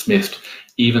unfairly dismissed,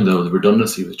 even though the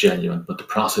redundancy was genuine, but the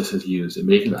processes used in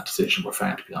making that decision were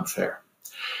found to be unfair.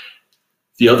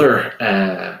 The other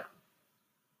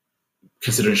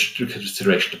consideration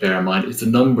to bear in mind is the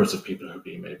numbers of people who are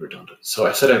being made redundant. So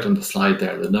I set out on the slide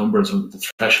there the numbers of the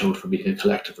threshold for making a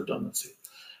collective redundancy.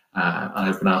 And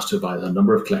I've been asked to advise on a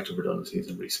number of collective redundancies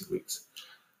in recent weeks.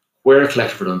 Where a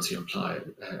collective redundancy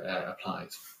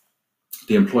applies,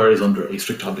 the employer is under a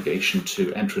strict obligation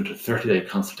to enter into a 30-day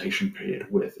consultation period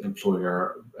with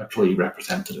employee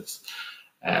representatives,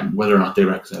 whether or not they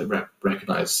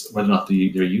recognise whether or not they're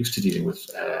used to dealing with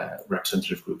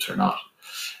representative groups or not.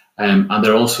 And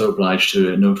they're also obliged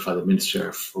to notify the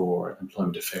Minister for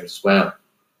Employment Affairs as well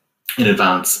in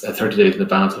advance, 30 days in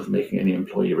advance of making any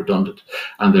employee redundant.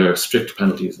 And there are strict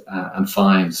penalties and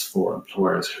fines for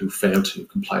employers who fail to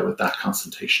comply with that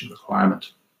consultation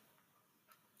requirement.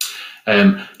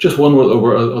 Just one other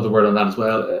word on that as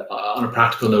well. On a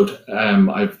practical note,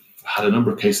 I've had a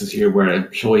number of cases here where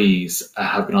employees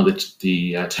have been on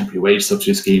the temporary wage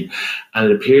subsidy scheme, and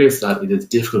it appears that it is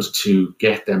difficult to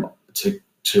get them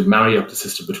to marry up the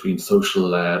system between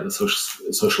social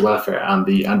welfare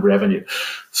and revenue,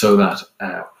 so that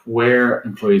where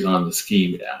employees are on the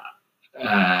scheme,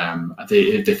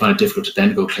 they find it difficult to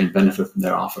then go claim benefit from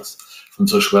their office, from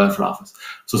social welfare office.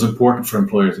 So it's important for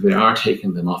employers, if they are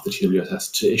taking them off the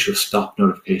TWSS, to issue a stop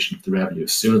notification to the revenue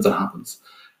as soon as that happens,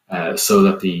 so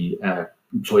that the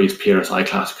employee's PRSI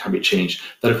class can be changed.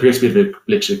 That appears to be a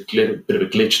bit of a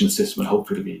glitch in the system, and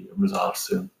hopefully be resolved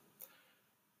soon.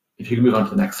 If you can move on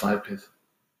to the next slide, please.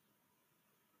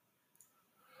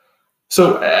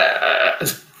 So,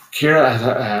 as Ciara has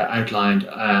outlined,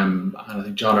 and I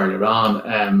think John earlier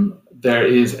on, there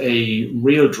is a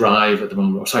real drive at the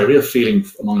moment, or sorry, real feeling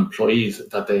among employees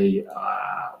that they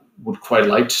would quite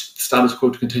like status quo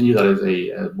to continue. That is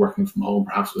a working from home,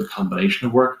 perhaps with a combination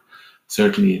of work.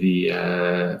 Certainly,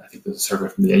 I think there's a survey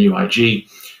from the NUIG,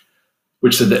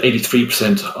 which said that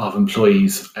 83% of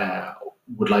employees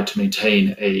would like to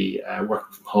maintain a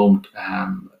working from home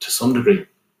to some degree.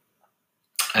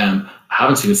 I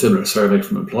haven't seen a similar survey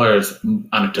from employers.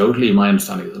 Anecdotally, my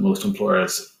understanding is that most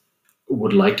employers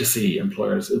would like to see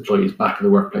employees back in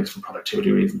the workplace for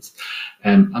productivity reasons.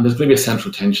 And there's going to be a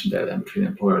central tension there then between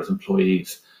employers and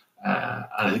employees. And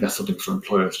I think that's something for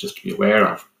employers just to be aware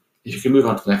of. If you can move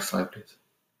on to the next slide, please.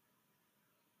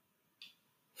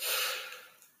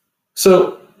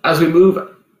 So as we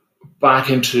move back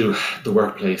into the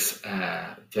workplace,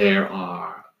 there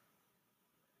are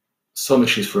some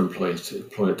issues for employees to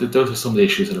employ. Those are some of the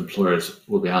issues that employers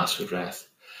will be asked to address.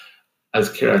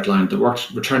 As Ciara outlined, the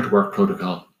return to work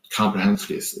protocol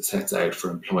comprehensively sets out for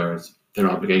employers their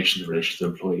obligations in relation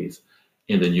to employees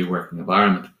in the new working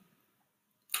environment.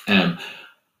 And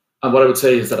what I would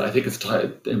say is that I think it's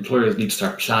time employers need to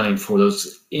start planning for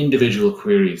those individual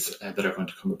queries that are going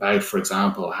to come about. For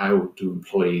example, how do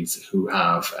employees who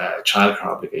have childcare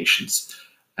obligations,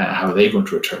 how are they going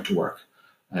to return to work?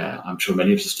 I'm sure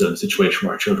many of us are still in a situation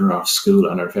where our children are off school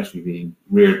and are effectively being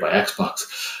reared by Xbox.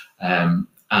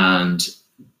 And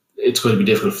it's going to be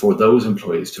difficult for those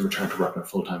employees to return to work on a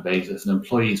full-time basis. And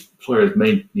employers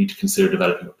may need to consider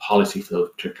developing a policy for those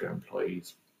particular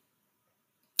employees.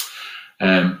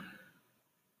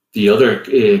 The other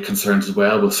concerns as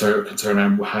well will concern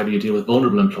around how do you deal with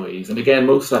vulnerable employees. And again,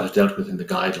 most of that is dealt with in the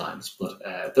guidelines, but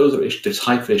those are the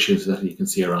type of issues that you can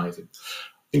see arising.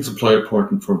 I think it's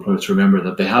important for employers to remember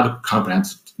that they have a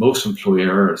comprehensive, most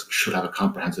employers should have a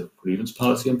comprehensive grievance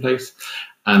policy in place.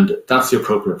 And that's the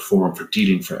appropriate forum for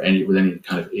dealing with any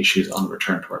kind of issues on a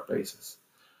return to work basis.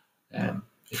 If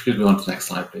you could go on to the next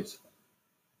slide, please.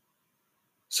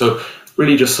 So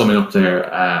really just summing up there,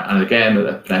 and again,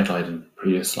 I've been outlined in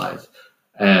previous slides,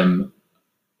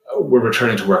 we're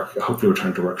returning to work, hopefully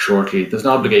returning to work shortly. There's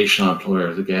an obligation on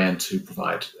employers, again, to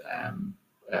provide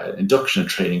induction and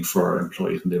training for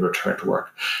employees when they return to work.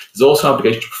 There's also an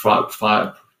obligation to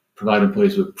provide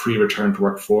employees with a pre-return to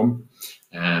work form,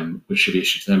 which should be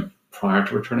issued to them prior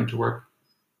to returning to work.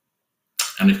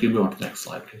 And if you move on to the next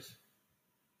slide, please.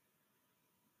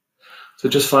 So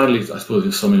just finally, I suppose,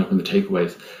 just summing up in the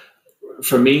takeaways,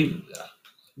 for me,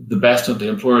 the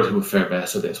employers who will fare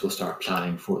best at this will start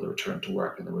planning for the return to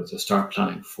work. In other words, they'll start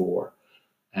planning for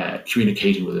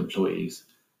communicating with employees,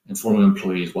 informing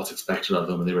employees what's expected of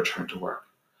them when they return to work,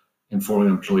 informing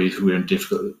employees who are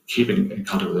keeping in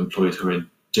contact with employees who are in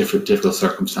difficult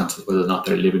circumstances, whether or not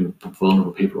they're living with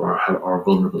vulnerable people or are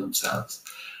vulnerable themselves.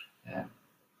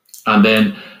 And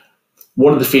then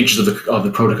one of the features of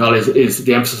the protocol is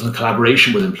the emphasis on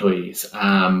collaboration with employees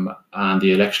and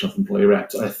the election of employee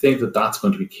reps. I think that that's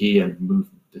going to be key in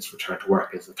moving this return to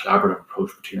work, is a collaborative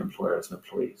approach between employers and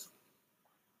employees.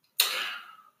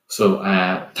 So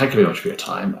thank you very much for your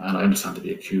time, and I understand there'll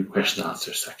be a Q question and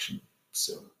answer section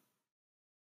soon.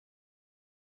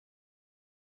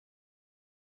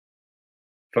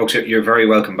 Folks, you're very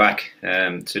welcome back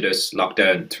to this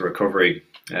lockdown to recovery.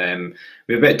 We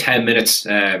have about 10 minutes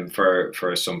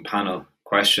for some panel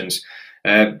questions.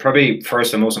 Probably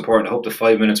first and most important, I hope the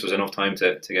 5 minutes was enough time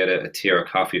to get a tea or a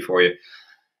coffee for you.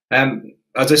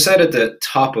 As I said at the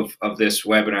top of this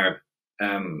webinar,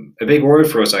 a big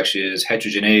word for us actually is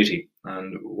heterogeneity.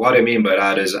 And what I mean by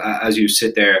that is, as you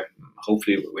sit there,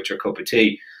 hopefully with your cup of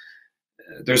tea,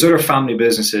 there's other family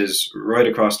businesses right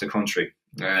across the country.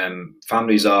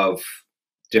 Families of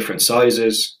different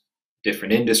sizes,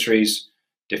 different industries,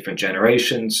 different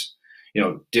generations,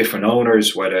 different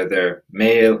owners, whether they're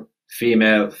male,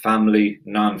 female, family,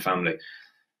 non-family. And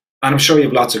I'm sure you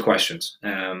have lots of questions.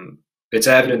 It's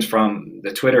evident from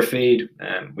the Twitter feed,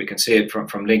 we can see it from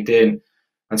LinkedIn,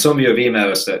 and some of you have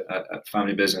emailed us at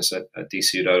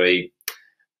familybusiness@dcu.ie.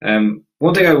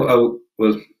 One thing I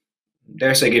will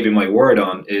dare say give you my word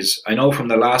on is, I know from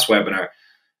the last webinar,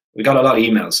 we got a lot of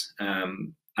emails,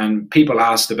 and people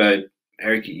asked about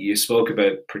Eric, you spoke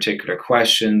about particular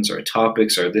questions or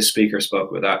topics, or this speaker spoke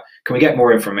about that. Can we get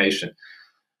more information?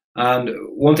 And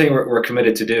one thing we're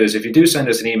committed to do is, if you do send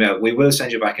us an email, we will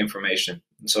send you back information.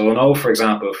 So I know, for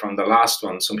example, from the last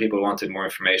one, some people wanted more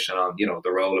information on,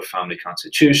 the role of family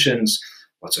constitutions,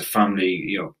 what's a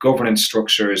family, governance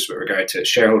structures with regard to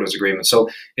shareholders agreements. So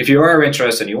if you are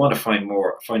interested and you want to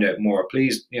find out more,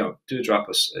 please, do drop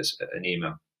us an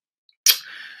email.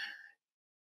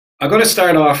 I'm going to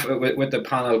start off with the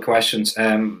panel questions.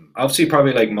 Obviously,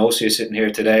 probably like most of you sitting here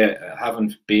today, I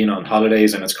haven't been on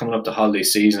holidays, and it's coming up to holiday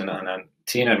season. And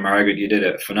Tina and Margaret, you did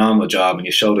a phenomenal job, and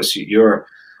you showed us your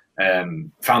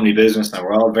family business. And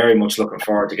we're all very much looking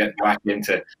forward to getting back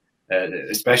into,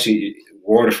 especially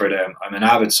Waterford. I'm an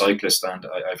avid cyclist, and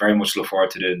I very much look forward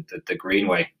to doing the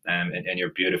Greenway in your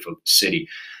beautiful city.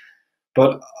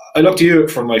 But I look to you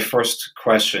for my first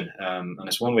question, and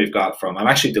it's one we've got from, I'm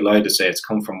actually delighted to say it's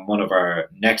come from one of our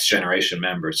next generation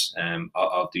members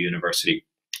of the university.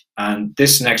 And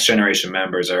this next generation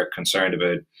members are concerned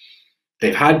about,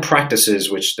 they've had practices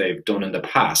which they've done in the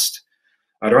past.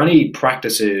 Are there any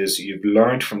practices you've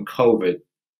learned from COVID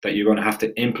that you're going to have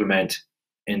to implement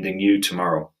in the new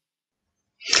tomorrow?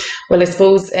 Well, I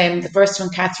suppose the first one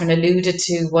Catherine alluded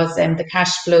to was the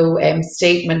cash flow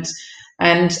statement.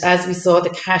 And as we saw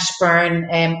the cash burn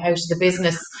out of the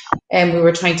business, we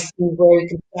were trying to see where we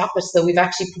could stop it. So we've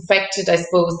actually perfected, I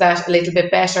suppose, that a little bit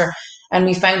better. And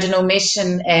we found an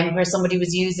omission where somebody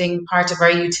was using part of our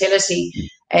utility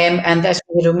and that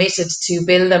we had omitted to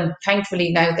bill them.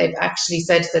 Thankfully, now they've actually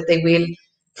said that they will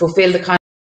fulfill the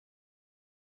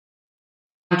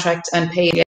contract and pay.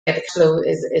 The cash flow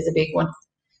is a big one.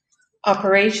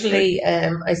 Operationally,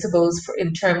 I suppose,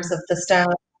 in terms of the staff,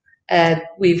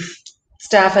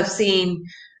 staff have seen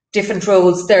different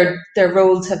roles. Their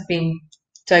roles have been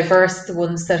diverse, the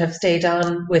ones that have stayed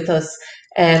on with us,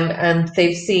 and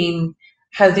they've seen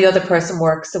how the other person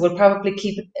works. So we'll probably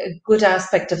keep a good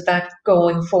aspect of that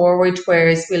going forward,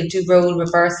 whereas we'll do role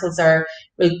reversals, or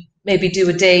we'll maybe do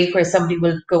a day where somebody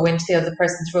will go into the other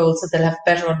person's role so they'll have a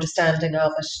better understanding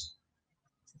of it.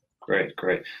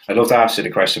 Great. I'd love to ask you the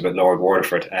question about Lord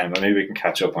Waterford, and maybe we can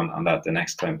catch up on that the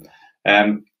next time.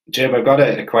 Jim, I've got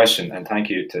a question, and thank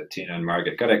you to Tina and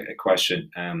Margaret. Got a question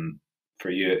for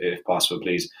you, if possible,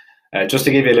 please. Just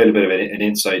to give you a little bit of an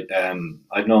insight,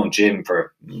 I've known Jim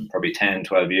for probably 10,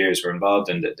 12 years. We're involved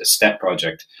in the STEP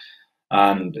project.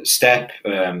 And STEP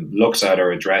looks at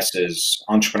or addresses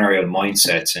entrepreneurial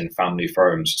mindsets in family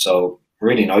firms. So a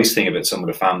really nice thing about some of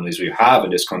the families we have in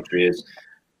this country is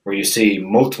where you see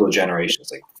multiple generations,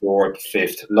 like fourth,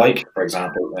 fifth, like, for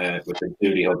example, with the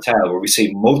Dooleys Hotel, where we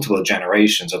see multiple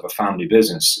generations of a family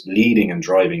business leading and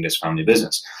driving this family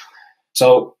business.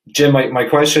 So, Jim, my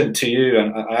question to you,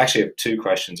 and I actually have two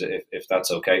questions, if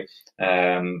that's okay.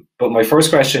 But my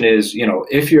first question is,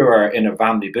 if you are in a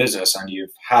family business and you've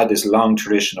had this long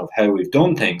tradition of how we've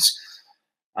done things,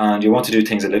 and you want to do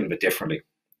things a little bit differently,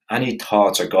 any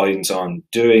thoughts or guidance on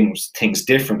doing things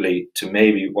differently to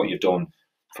maybe what you've done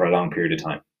for a long period of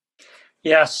time?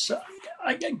 Yes,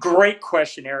 great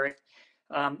question, Eric.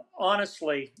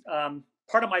 Honestly,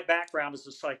 part of my background is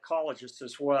a psychologist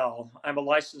as well. I'm a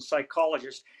licensed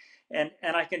psychologist, and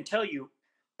I can tell you,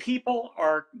 people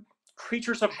are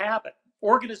creatures of habit.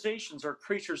 Organizations are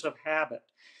creatures of habit.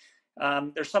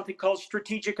 There's something called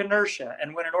strategic inertia,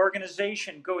 and when an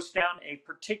organization goes down a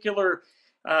particular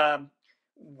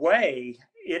way,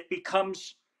 it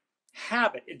becomes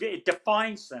habit. It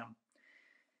defines them.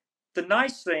 The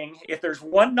nice thing, if there's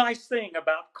one nice thing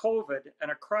about COVID and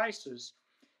a crisis,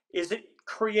 is it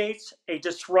creates a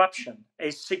disruption, a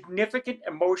significant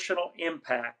emotional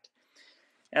impact.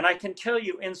 And I can tell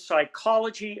you, in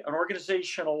psychology and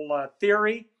organizational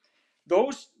theory,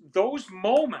 those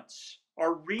moments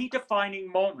are redefining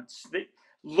moments. They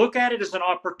look at it as an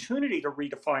opportunity to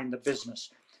redefine the business,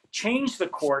 change the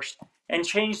course, and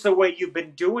change the way you've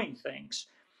been doing things.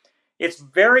 It's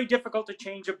very difficult to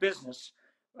change a business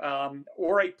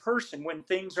or a person when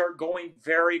things are going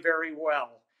very, very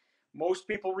well. Most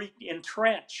people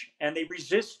entrench and they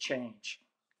resist change.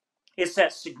 It's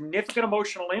that significant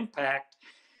emotional impact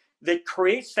that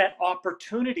creates that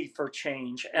opportunity for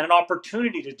change and an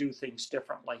opportunity to do things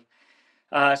differently.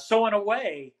 So in a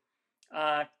way,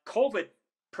 COVID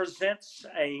presents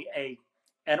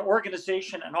an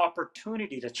organization an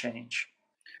opportunity to change.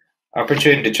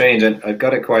 Opportunity to change. And I've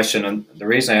got a question, and the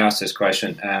reason I asked this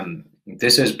question,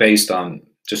 this is based on,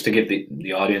 just to give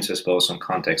the audience, I suppose, some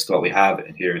context to what we have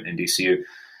here in DCU.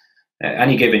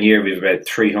 Any given year, we have about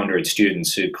 300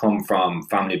 students who come from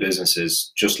family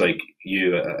businesses, just like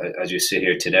you, as you sit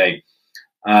here today.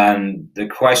 And the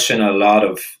question a lot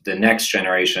of the next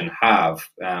generation have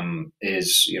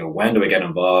is, when do I get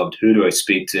involved? Who do I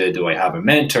speak to? Do I have a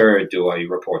mentor? Do I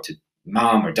report to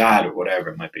mom or dad or whatever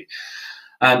it might be?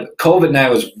 And COVID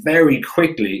now has very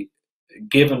quickly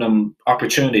given them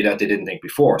opportunity that they didn't think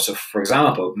before. So, for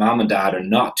example, mom and dad are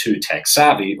not too tech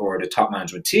savvy, or the top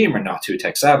management team are not too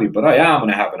tech savvy, but I am,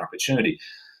 and I have an opportunity.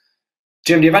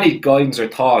 Jim, do you have any guidance or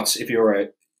thoughts if you're a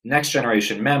next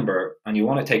generation member and you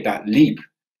want to take that leap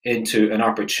into an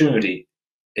opportunity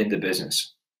in the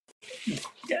business?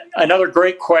 Another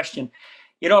great question.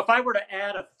 If I were to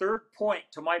add a third point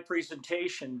to my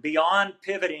presentation, beyond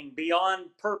pivoting, beyond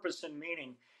purpose and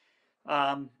meaning,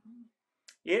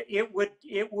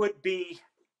 it would be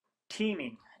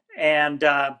teaming and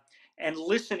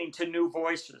listening to new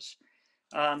voices.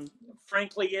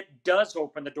 Frankly, it does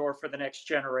open the door for the next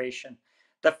generation.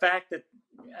 The fact that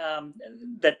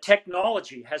that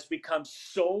technology has become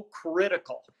so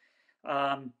critical,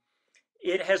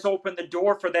 it has opened the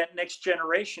door for that next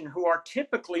generation who are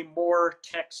typically more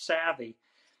tech savvy.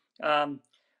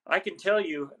 I can tell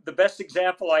you the best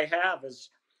example I have is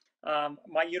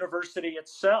my university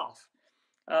itself.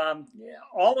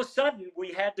 All of a sudden,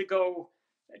 we had to go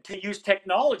to use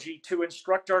technology to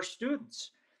instruct our students.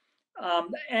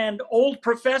 And old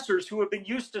professors who have been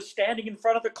used to standing in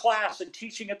front of the class and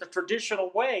teaching it the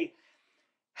traditional way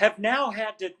have now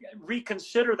had to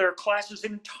reconsider their classes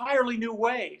in entirely new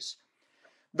ways.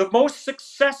 The most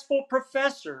successful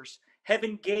professors have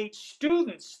engaged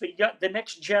students, the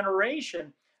next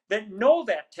generation, that know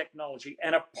that technology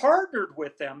and have partnered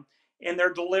with them in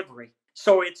their delivery.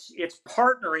 So it's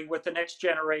partnering with the next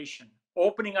generation,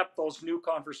 opening up those new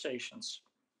conversations.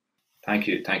 Thank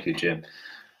you, Jim.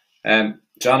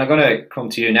 John, I'm going to come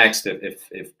to you next,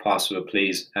 if possible,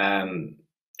 please.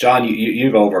 John,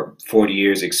 you've over 40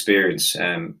 years experience,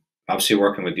 obviously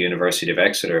working with the University of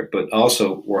Exeter, but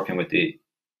also working with the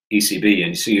ECB.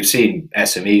 And so you've seen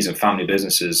SMEs and family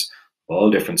businesses,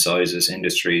 all different sizes,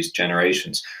 industries,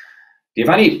 generations. Do you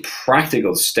have any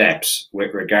practical steps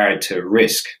with regard to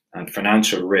risk and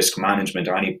financial risk management,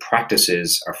 or any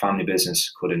practices our family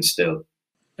business could instill?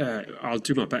 I'll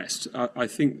do my best. I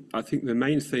think the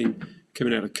main thing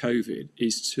coming out of COVID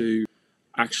is to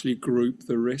actually group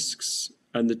the risks.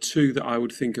 And the two that I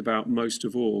would think about most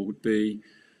of all would be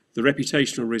the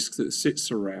reputational risk that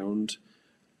sits around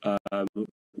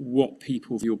what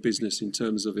people view your business in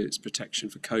terms of its protection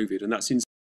for COVID. And that's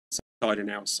inside and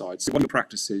outside. So what are your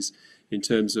practices in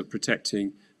terms of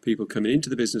protecting people coming into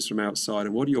the business from outside,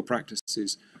 and what are your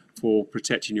practices for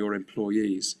protecting your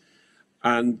employees?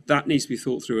 And that needs to be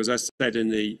thought through. As I said in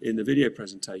the video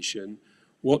presentation,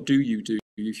 what do you do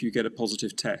if you get a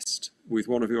positive test with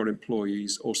one of your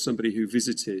employees or somebody who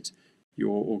visited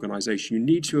your organisation? You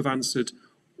need to have answered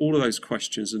all of those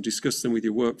questions and discuss them with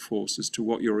your workforce as to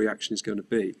what your reaction is going to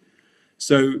be.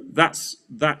 So that's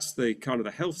the kind of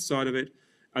the health side of it.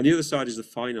 And the other side is the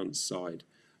finance side.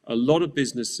 A lot of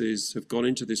businesses have gone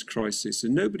into this crisis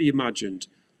and nobody imagined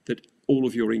that all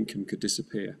of your income could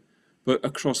disappear. But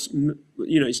across,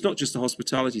 it's not just the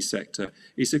hospitality sector,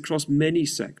 it's across many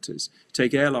sectors.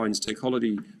 Take airlines, take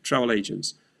holiday travel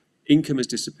agents, income has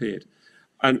disappeared.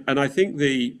 And I think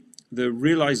the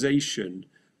realization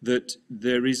that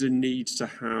there is a need to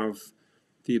have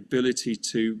the ability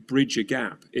to bridge a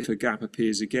gap if a gap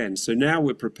appears again. So now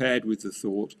we're prepared with the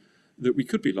thought that we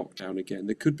could be locked down again.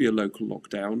 There could be a local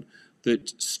lockdown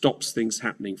that stops things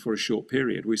happening for a short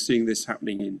period. We're seeing this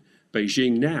happening in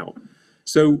Beijing now.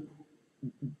 So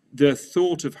the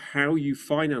thought of how you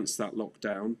finance that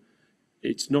lockdown,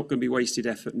 it's not going to be wasted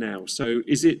effort now. So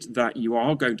is it that you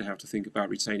are going to have to think about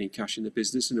retaining cash in the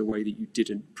business in a way that you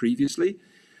didn't previously?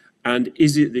 And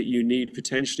is it that you need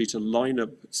potentially to line up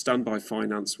standby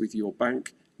finance with your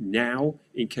bank now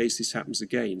in case this happens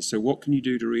again? So what can you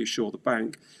do to reassure the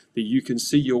bank that you can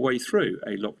see your way through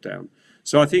a lockdown?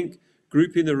 So I think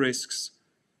grouping the risks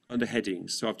under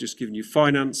headings. So I've just given you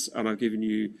finance and I've given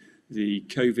you the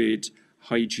COVID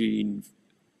hygiene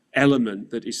element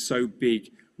that is so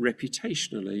big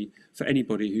reputationally for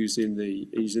anybody who's in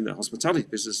the hospitality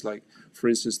business. Like, for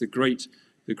instance, the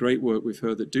great work we've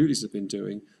heard that Dooleys have been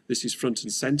doing. This is front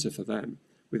and centre for them,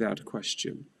 without a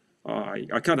question.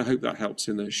 I kind of hope that helps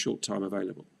in the short time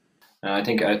available. I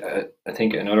think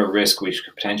another risk we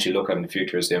should potentially look at in the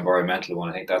future is the environmental one.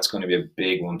 I think that's going to be a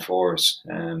big one for us.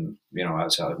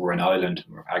 As we're an island,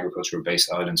 we're an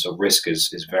agricultural-based island, so risk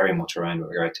is very much around with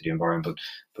regard to the environment.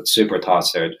 But super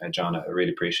thoughts there, John. I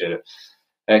really appreciate it.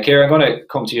 Ciara, I'm going to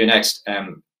come to you next.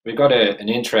 We've got an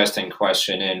interesting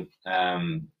question in.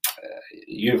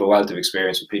 You have a wealth of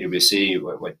experience with PwC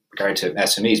with regard to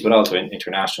SMEs, but also in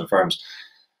international firms.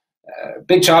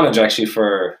 Big challenge actually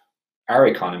for our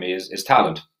economy is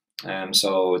talent.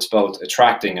 So it's both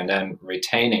attracting and then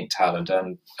retaining talent,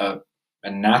 and a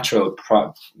natural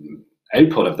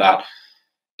output of that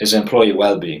is employee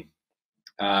well-being.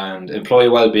 And employee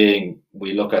well-being,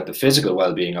 we look at the physical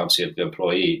well-being, obviously, of the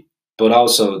employee, but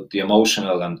also the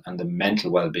emotional and the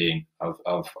mental well-being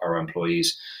of our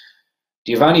employees.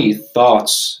 Do you have any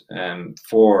thoughts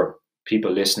for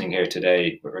people listening here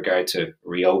today with regard to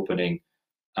reopening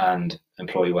and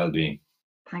employee well-being?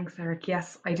 Thanks, Eric.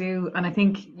 Yes, I do, and I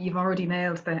think you've already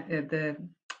nailed the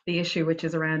issue, which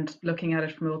is around looking at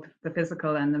it from both the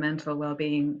physical and the mental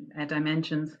well-being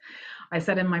dimensions. I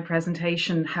said in my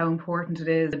presentation how important it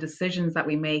is, the decisions that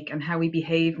we make and how we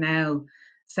behave now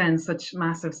send such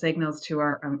massive signals to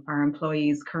our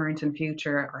employees, current and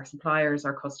future, our suppliers,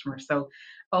 our customers. So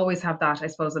always have that, I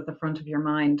suppose, at the front of your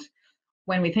mind.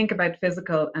 When we think about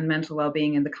physical and mental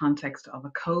well-being in the context of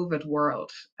a COVID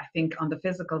world, I think on the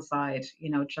physical side,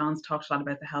 John's talked a lot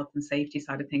about the health and safety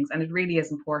side of things, and it really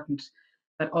is important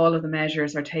that all of the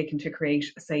measures are taken to create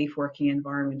a safe working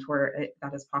environment where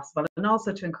that is possible, and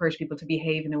also to encourage people to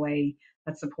behave in a way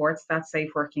that supports that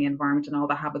safe working environment and all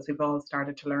the habits we've all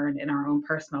started to learn in our own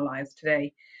personal lives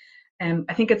today.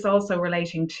 I think it's also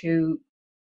relating to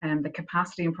the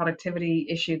capacity and productivity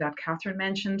issue that Catherine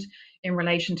mentioned, in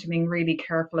relation to being really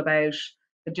careful about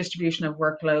the distribution of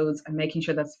workloads and making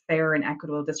sure that's fair and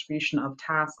equitable distribution of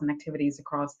tasks and activities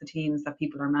across the teams that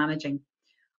people are managing.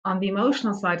 On the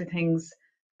emotional side of things,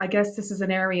 I guess this is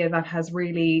an area that has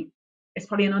really, it's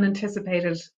probably an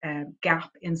unanticipated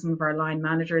gap in some of our line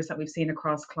managers that we've seen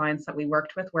across clients that we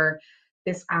worked with, where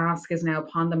this ask is now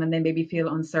upon them and they maybe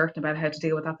feel uncertain about how to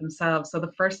deal with that themselves. So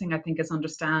the first thing I think is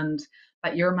understand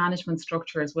that your management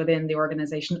structures within the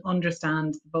organization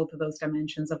understand both of those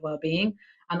dimensions of well-being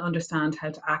and understand how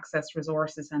to access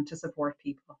resources and to support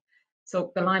people.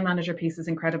 So the line manager piece is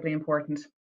incredibly important.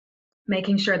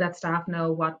 Making sure that staff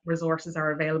know what resources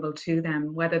are available to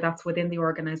them, whether that's within the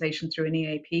organization through an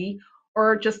EAP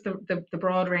or just the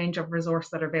broad range of resources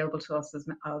that are available to us as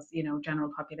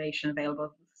general population,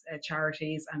 available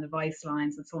charities and advice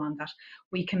lines and so on, that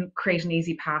we can create an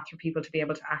easy path for people to be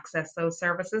able to access those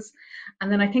services. And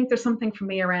then I think there's something for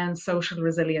me around social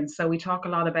resilience. So we talk a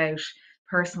lot about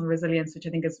personal resilience, which I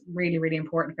think is really, really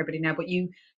important for everybody now, but you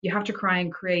have to try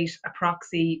and create a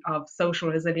proxy of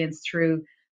social resilience through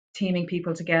teaming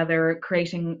people together,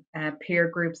 creating peer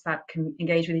groups that can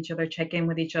engage with each other, check in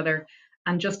with each other,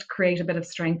 and just create a bit of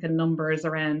strength in numbers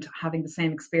around having the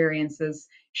same experiences,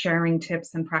 sharing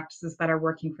tips and practices that are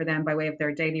working for them by way of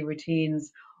their daily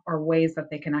routines or ways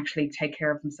that they can actually take care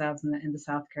of themselves in the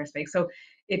self-care space. So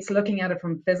it's looking at it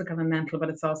from physical and mental, but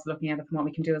it's also looking at it from what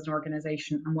we can do as an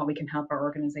organization and what we can help our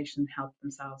organization help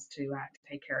themselves to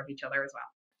take care of each other as well.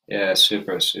 Yeah,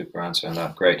 super answer on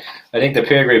that. Great. I think the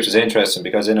peer groups is interesting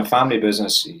because in a family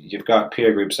business, you've got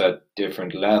peer groups at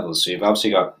different levels. So you've obviously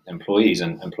got employees,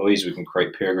 and employees, we can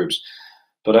create peer groups.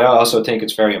 But I also think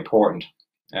it's very important,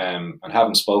 and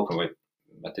having spoken with,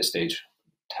 at this stage,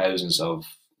 thousands of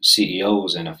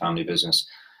CEOs in a family business,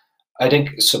 I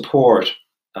think support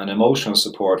and emotional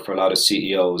support for a lot of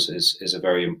CEOs is a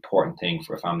very important thing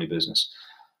for a family business.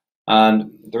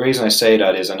 And the reason I say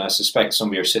that is, and I suspect some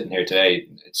of you are sitting here today,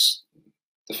 it's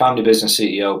the family business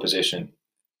CEO position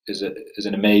is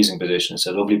an amazing position. It's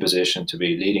a lovely position to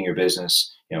be leading your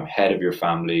business, head of your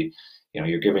family,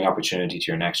 you're giving opportunity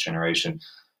to your next generation,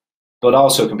 but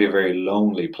also it can be a very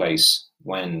lonely place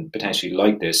when potentially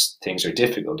like this, things are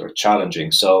difficult or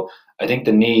challenging. So I think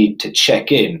the need to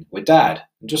check in with dad,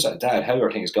 just like, dad, how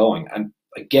are things going? And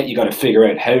I get you got to figure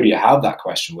out how do you have that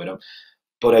question with him.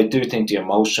 But I do think the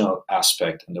emotional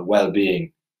aspect and the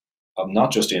well-being of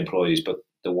not just the employees, but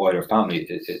the wider family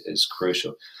is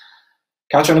crucial.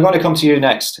 Catherine, I'm going to come to you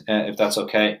next, if that's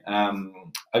okay.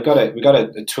 We got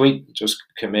a tweet just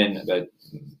come in about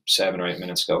 7 or 8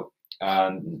 minutes ago,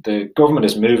 and the government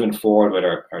is moving forward with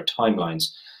our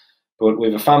timelines. But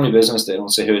we have a family business. They don't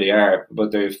say who they are,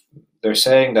 but they're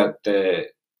saying that the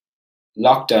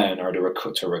lockdown or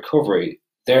the recovery,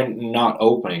 they're not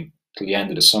opening till the end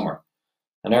of the summer.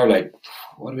 And they're like,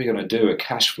 what are we going to do with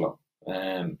cash flow?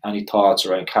 Any thoughts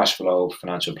around cash flow,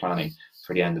 financial planning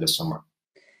for the end of the summer?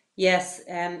 Yes,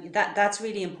 that's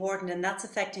really important, and that's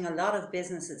affecting a lot of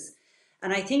businesses.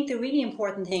 And I think the really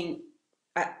important thing,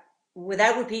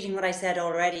 without repeating what I said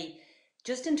already,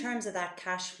 just in terms of that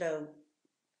cash flow,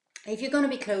 if you're going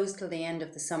to be closed till the end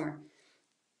of the summer,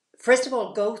 first of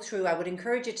all, I would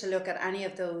encourage you to look at any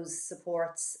of those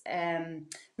supports. I'm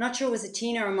not sure, was it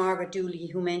Tina or Margaret Dooley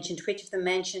who mentioned, which of them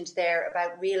mentioned there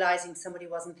about realising somebody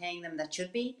wasn't paying them that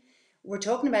should be. We're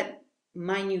talking about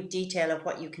minute detail of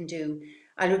what you can do.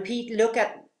 I'll repeat, look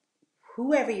at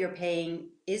whoever you're paying.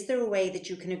 Is there a way that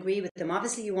you can agree with them?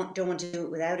 Obviously, you don't want to do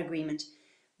it without agreement.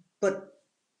 But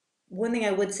one thing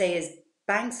I would say is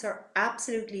banks are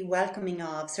absolutely welcoming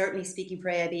of, certainly speaking for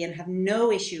AIB, and have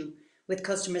no issue with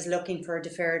customers looking for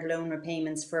deferred loan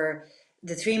repayments for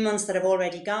the 3 months that have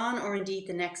already gone, or indeed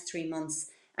the next 3 months.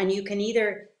 And you can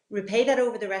either repay that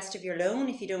over the rest of your loan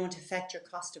if you don't want to affect your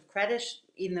cost of credit,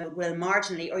 even though it will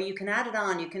marginally, or you can add it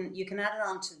on. You can add it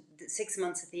on to the 6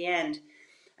 months at the end.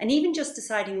 And even just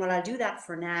deciding, well, I'll do that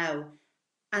for now,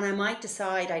 and I might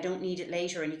decide I don't need it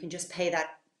later, and you can just pay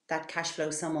that cash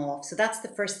flow sum off. So that's the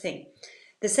first thing.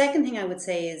 The second thing I would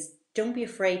say is, don't be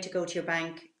afraid to go to your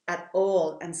bank at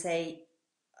all and say,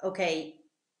 okay,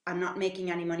 I'm not making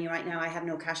any money right now, I have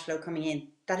no cash flow coming in.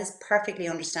 That is perfectly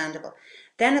understandable.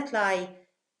 Then apply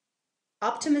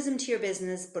optimism to your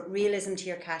business, but realism to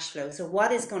your cash flow. So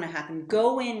what is going to happen?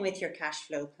 Go in with your cash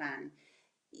flow plan.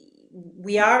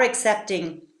 We are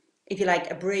accepting, if you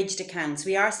like, abridged accounts.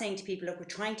 We are saying to people, look, we're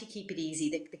trying to keep it easy.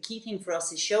 The key thing for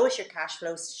us is show us your cash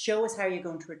flows, show us how you're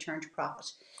going to return to profit.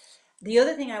 The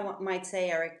other thing I might say,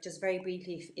 Eric, just very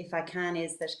briefly, if I can,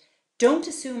 is that don't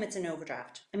assume it's an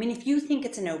overdraft. I mean, if you think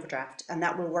it's an overdraft and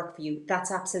that will work for you,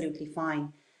 that's absolutely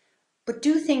fine. But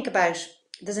do think about,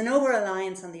 there's an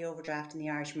over-reliance on the overdraft in the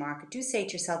Irish market. Do say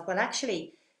to yourself, well,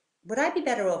 actually, would I be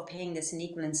better off paying this in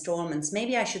equal instalments?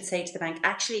 Maybe I should say to the bank,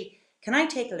 actually, can I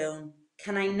take a loan?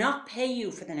 Can I not pay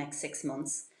you for the next 6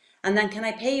 months? And then can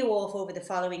I pay you off over the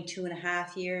following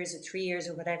 2.5 years or 3 years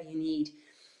or whatever you need?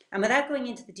 And without going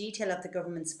into the detail of the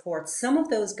government supports, some of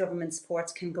those government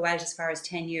supports can go out as far as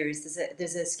 10 years.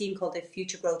 There's a scheme called the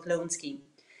Future Growth Loan Scheme.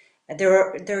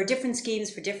 There are different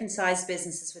schemes for different sized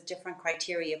businesses with different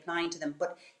criteria applying to them.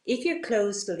 But if you're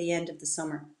closed till the end of the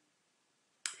summer,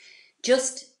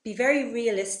 just be very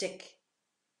realistic,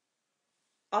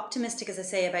 optimistic, as I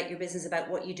say, about your business, about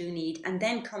what you do need, and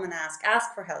then come and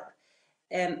ask for help.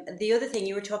 The other thing,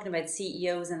 you were talking about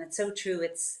CEOs, and it's so true.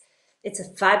 It's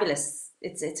a fabulous,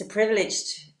 it's a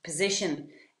privileged position,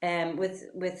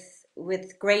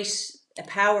 with great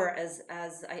power, as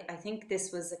I think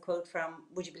this was a quote from,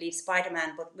 would you believe,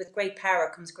 Spider-Man, but with great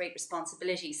power comes great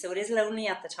responsibility. So it is lonely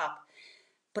at the top,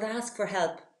 but ask for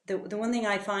help. The one thing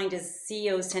I find is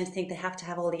CEOs tend to think they have to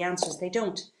have all the answers. They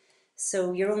don't.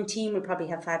 So your own team will probably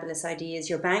have fabulous ideas.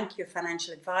 Your bank, your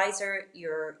financial advisor,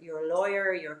 your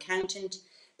lawyer, your accountant.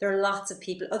 There are lots of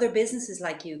people, other businesses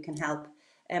like you can help.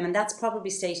 And that's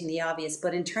probably stating the obvious.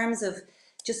 But in terms of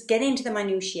just get into the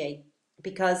minutiae,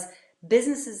 because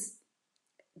businesses,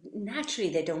 naturally,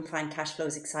 they don't find cash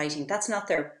flows exciting. That's not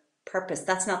their purpose.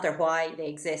 That's not their why they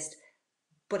exist.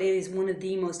 But it is one of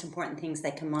the most important things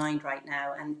they can mind right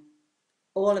now. And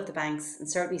all of the banks, and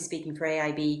certainly speaking for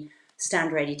AIB,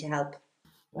 stand ready to help.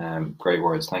 Great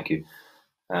words, thank you.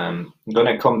 I'm going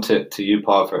to come to you,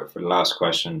 Paul, for the last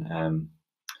question.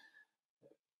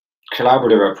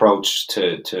 Collaborative approach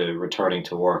to returning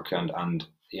to work, and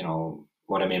you know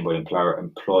what I mean by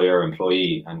employer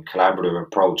employee, and collaborative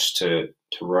approach to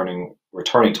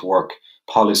returning to work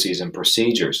policies and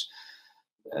procedures.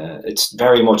 It's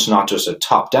very much not just a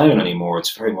top down anymore.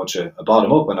 It's very much a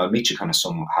bottom up, and I'll meet you kind of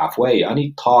somewhat halfway.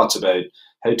 Any thoughts about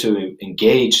how to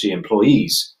engage the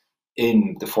employees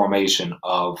in the formation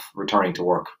of returning to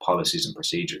work policies and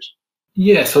procedures?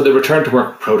 Yeah, so the return to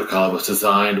work protocol was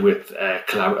designed with a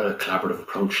collaborative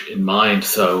approach in mind.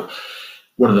 So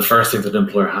one of the first things that an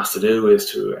employer has to do is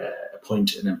to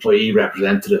appoint an employee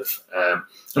representative.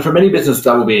 And for many businesses,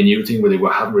 that will be a new thing where they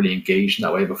haven't really engaged in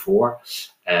that way before.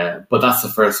 But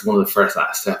that's one of the first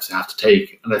steps you have to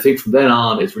take. And I think from then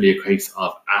on, it's really a case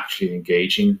of actually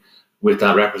engaging with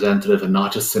that representative, and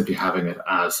not just simply having it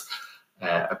as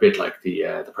a bit like the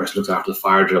person who looks after the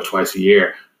fire drill twice a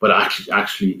year, but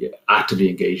actually actively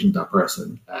engaging that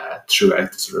person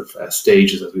throughout the sort of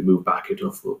stages as we move back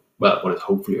into what is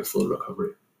hopefully a full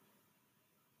recovery.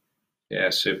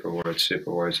 Yeah, super words.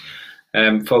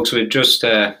 Folks, we've just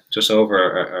over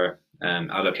our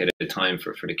allocated time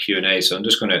for the Q&A, so I'm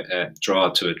just going to draw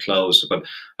it to a close. But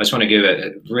I just want to give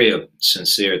a real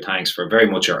sincere thanks for very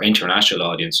much our international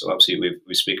audience. So obviously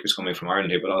we've speakers coming from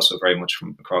Ireland here, but also very much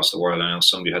from across the world. I know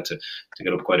some of you had to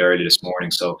get up quite early this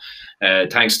morning. So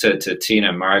thanks to Tina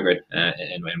and Margaret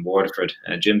in Waterford,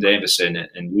 Jim Davis in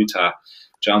Utah,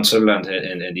 John Sutherland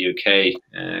in the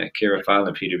UK, Ciara Fallon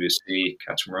in PwC,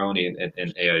 Catherine Maroney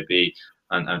in AIB,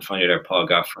 and finally there Paul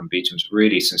Goff from Beecham's.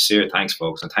 Really sincere thanks,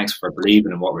 folks, and thanks for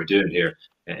believing in what we're doing here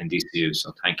in DCU.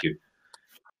 So thank you.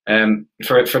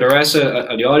 For the rest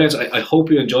of the audience, I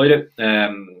hope you enjoyed it.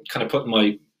 Kind of putting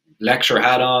my lecturer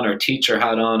hat on or teacher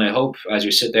hat on. I hope as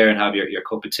you sit there and have your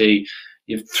cup of tea,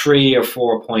 you have 3 or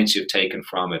 4 points you've taken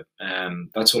from it.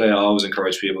 That's what I always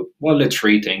encourage people. What are the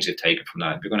 3 things you've taken from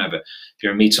that? If you're going to if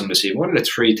you're meet someone this evening, what are the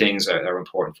 3 things that are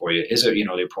important for you? Is it, the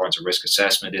importance of risk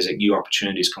assessment? Is it new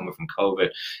opportunities coming from COVID?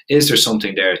 Is there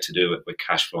something there to do with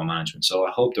cash flow management? So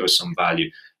I hope there was some value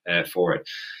for it.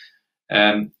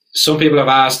 Some people have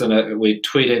asked, and we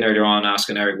tweeted in earlier on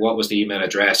asking Eric, what was the email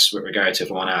address with regard to if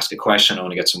I want to ask a question, I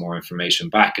want to get some more information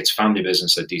back. It's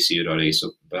familybusiness@dcu.ie.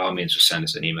 So by all means, just send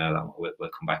us an email and we'll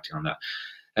come back to you on that.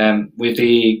 With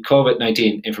the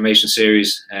COVID-19 information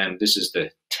series, this is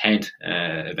the 10th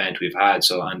event we've had.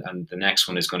 So, and the next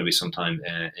one is going to be sometime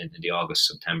in the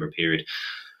August-September period.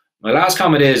 My last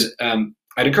comment is,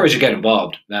 I'd encourage you to get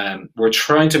involved. We're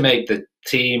trying to make the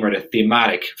theme or the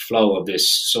thematic flow of this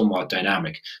somewhat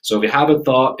dynamic. So if you have a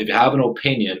thought, if you have an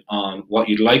opinion on what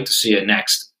you'd like to see a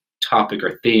next topic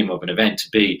or theme of an event to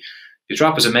be, you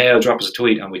drop us a mail, drop us a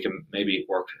tweet, and we can maybe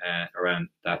work around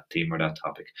that theme or that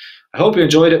topic. I hope you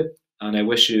enjoyed it, and I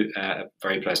wish you a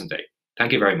very pleasant day.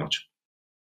 Thank you very much.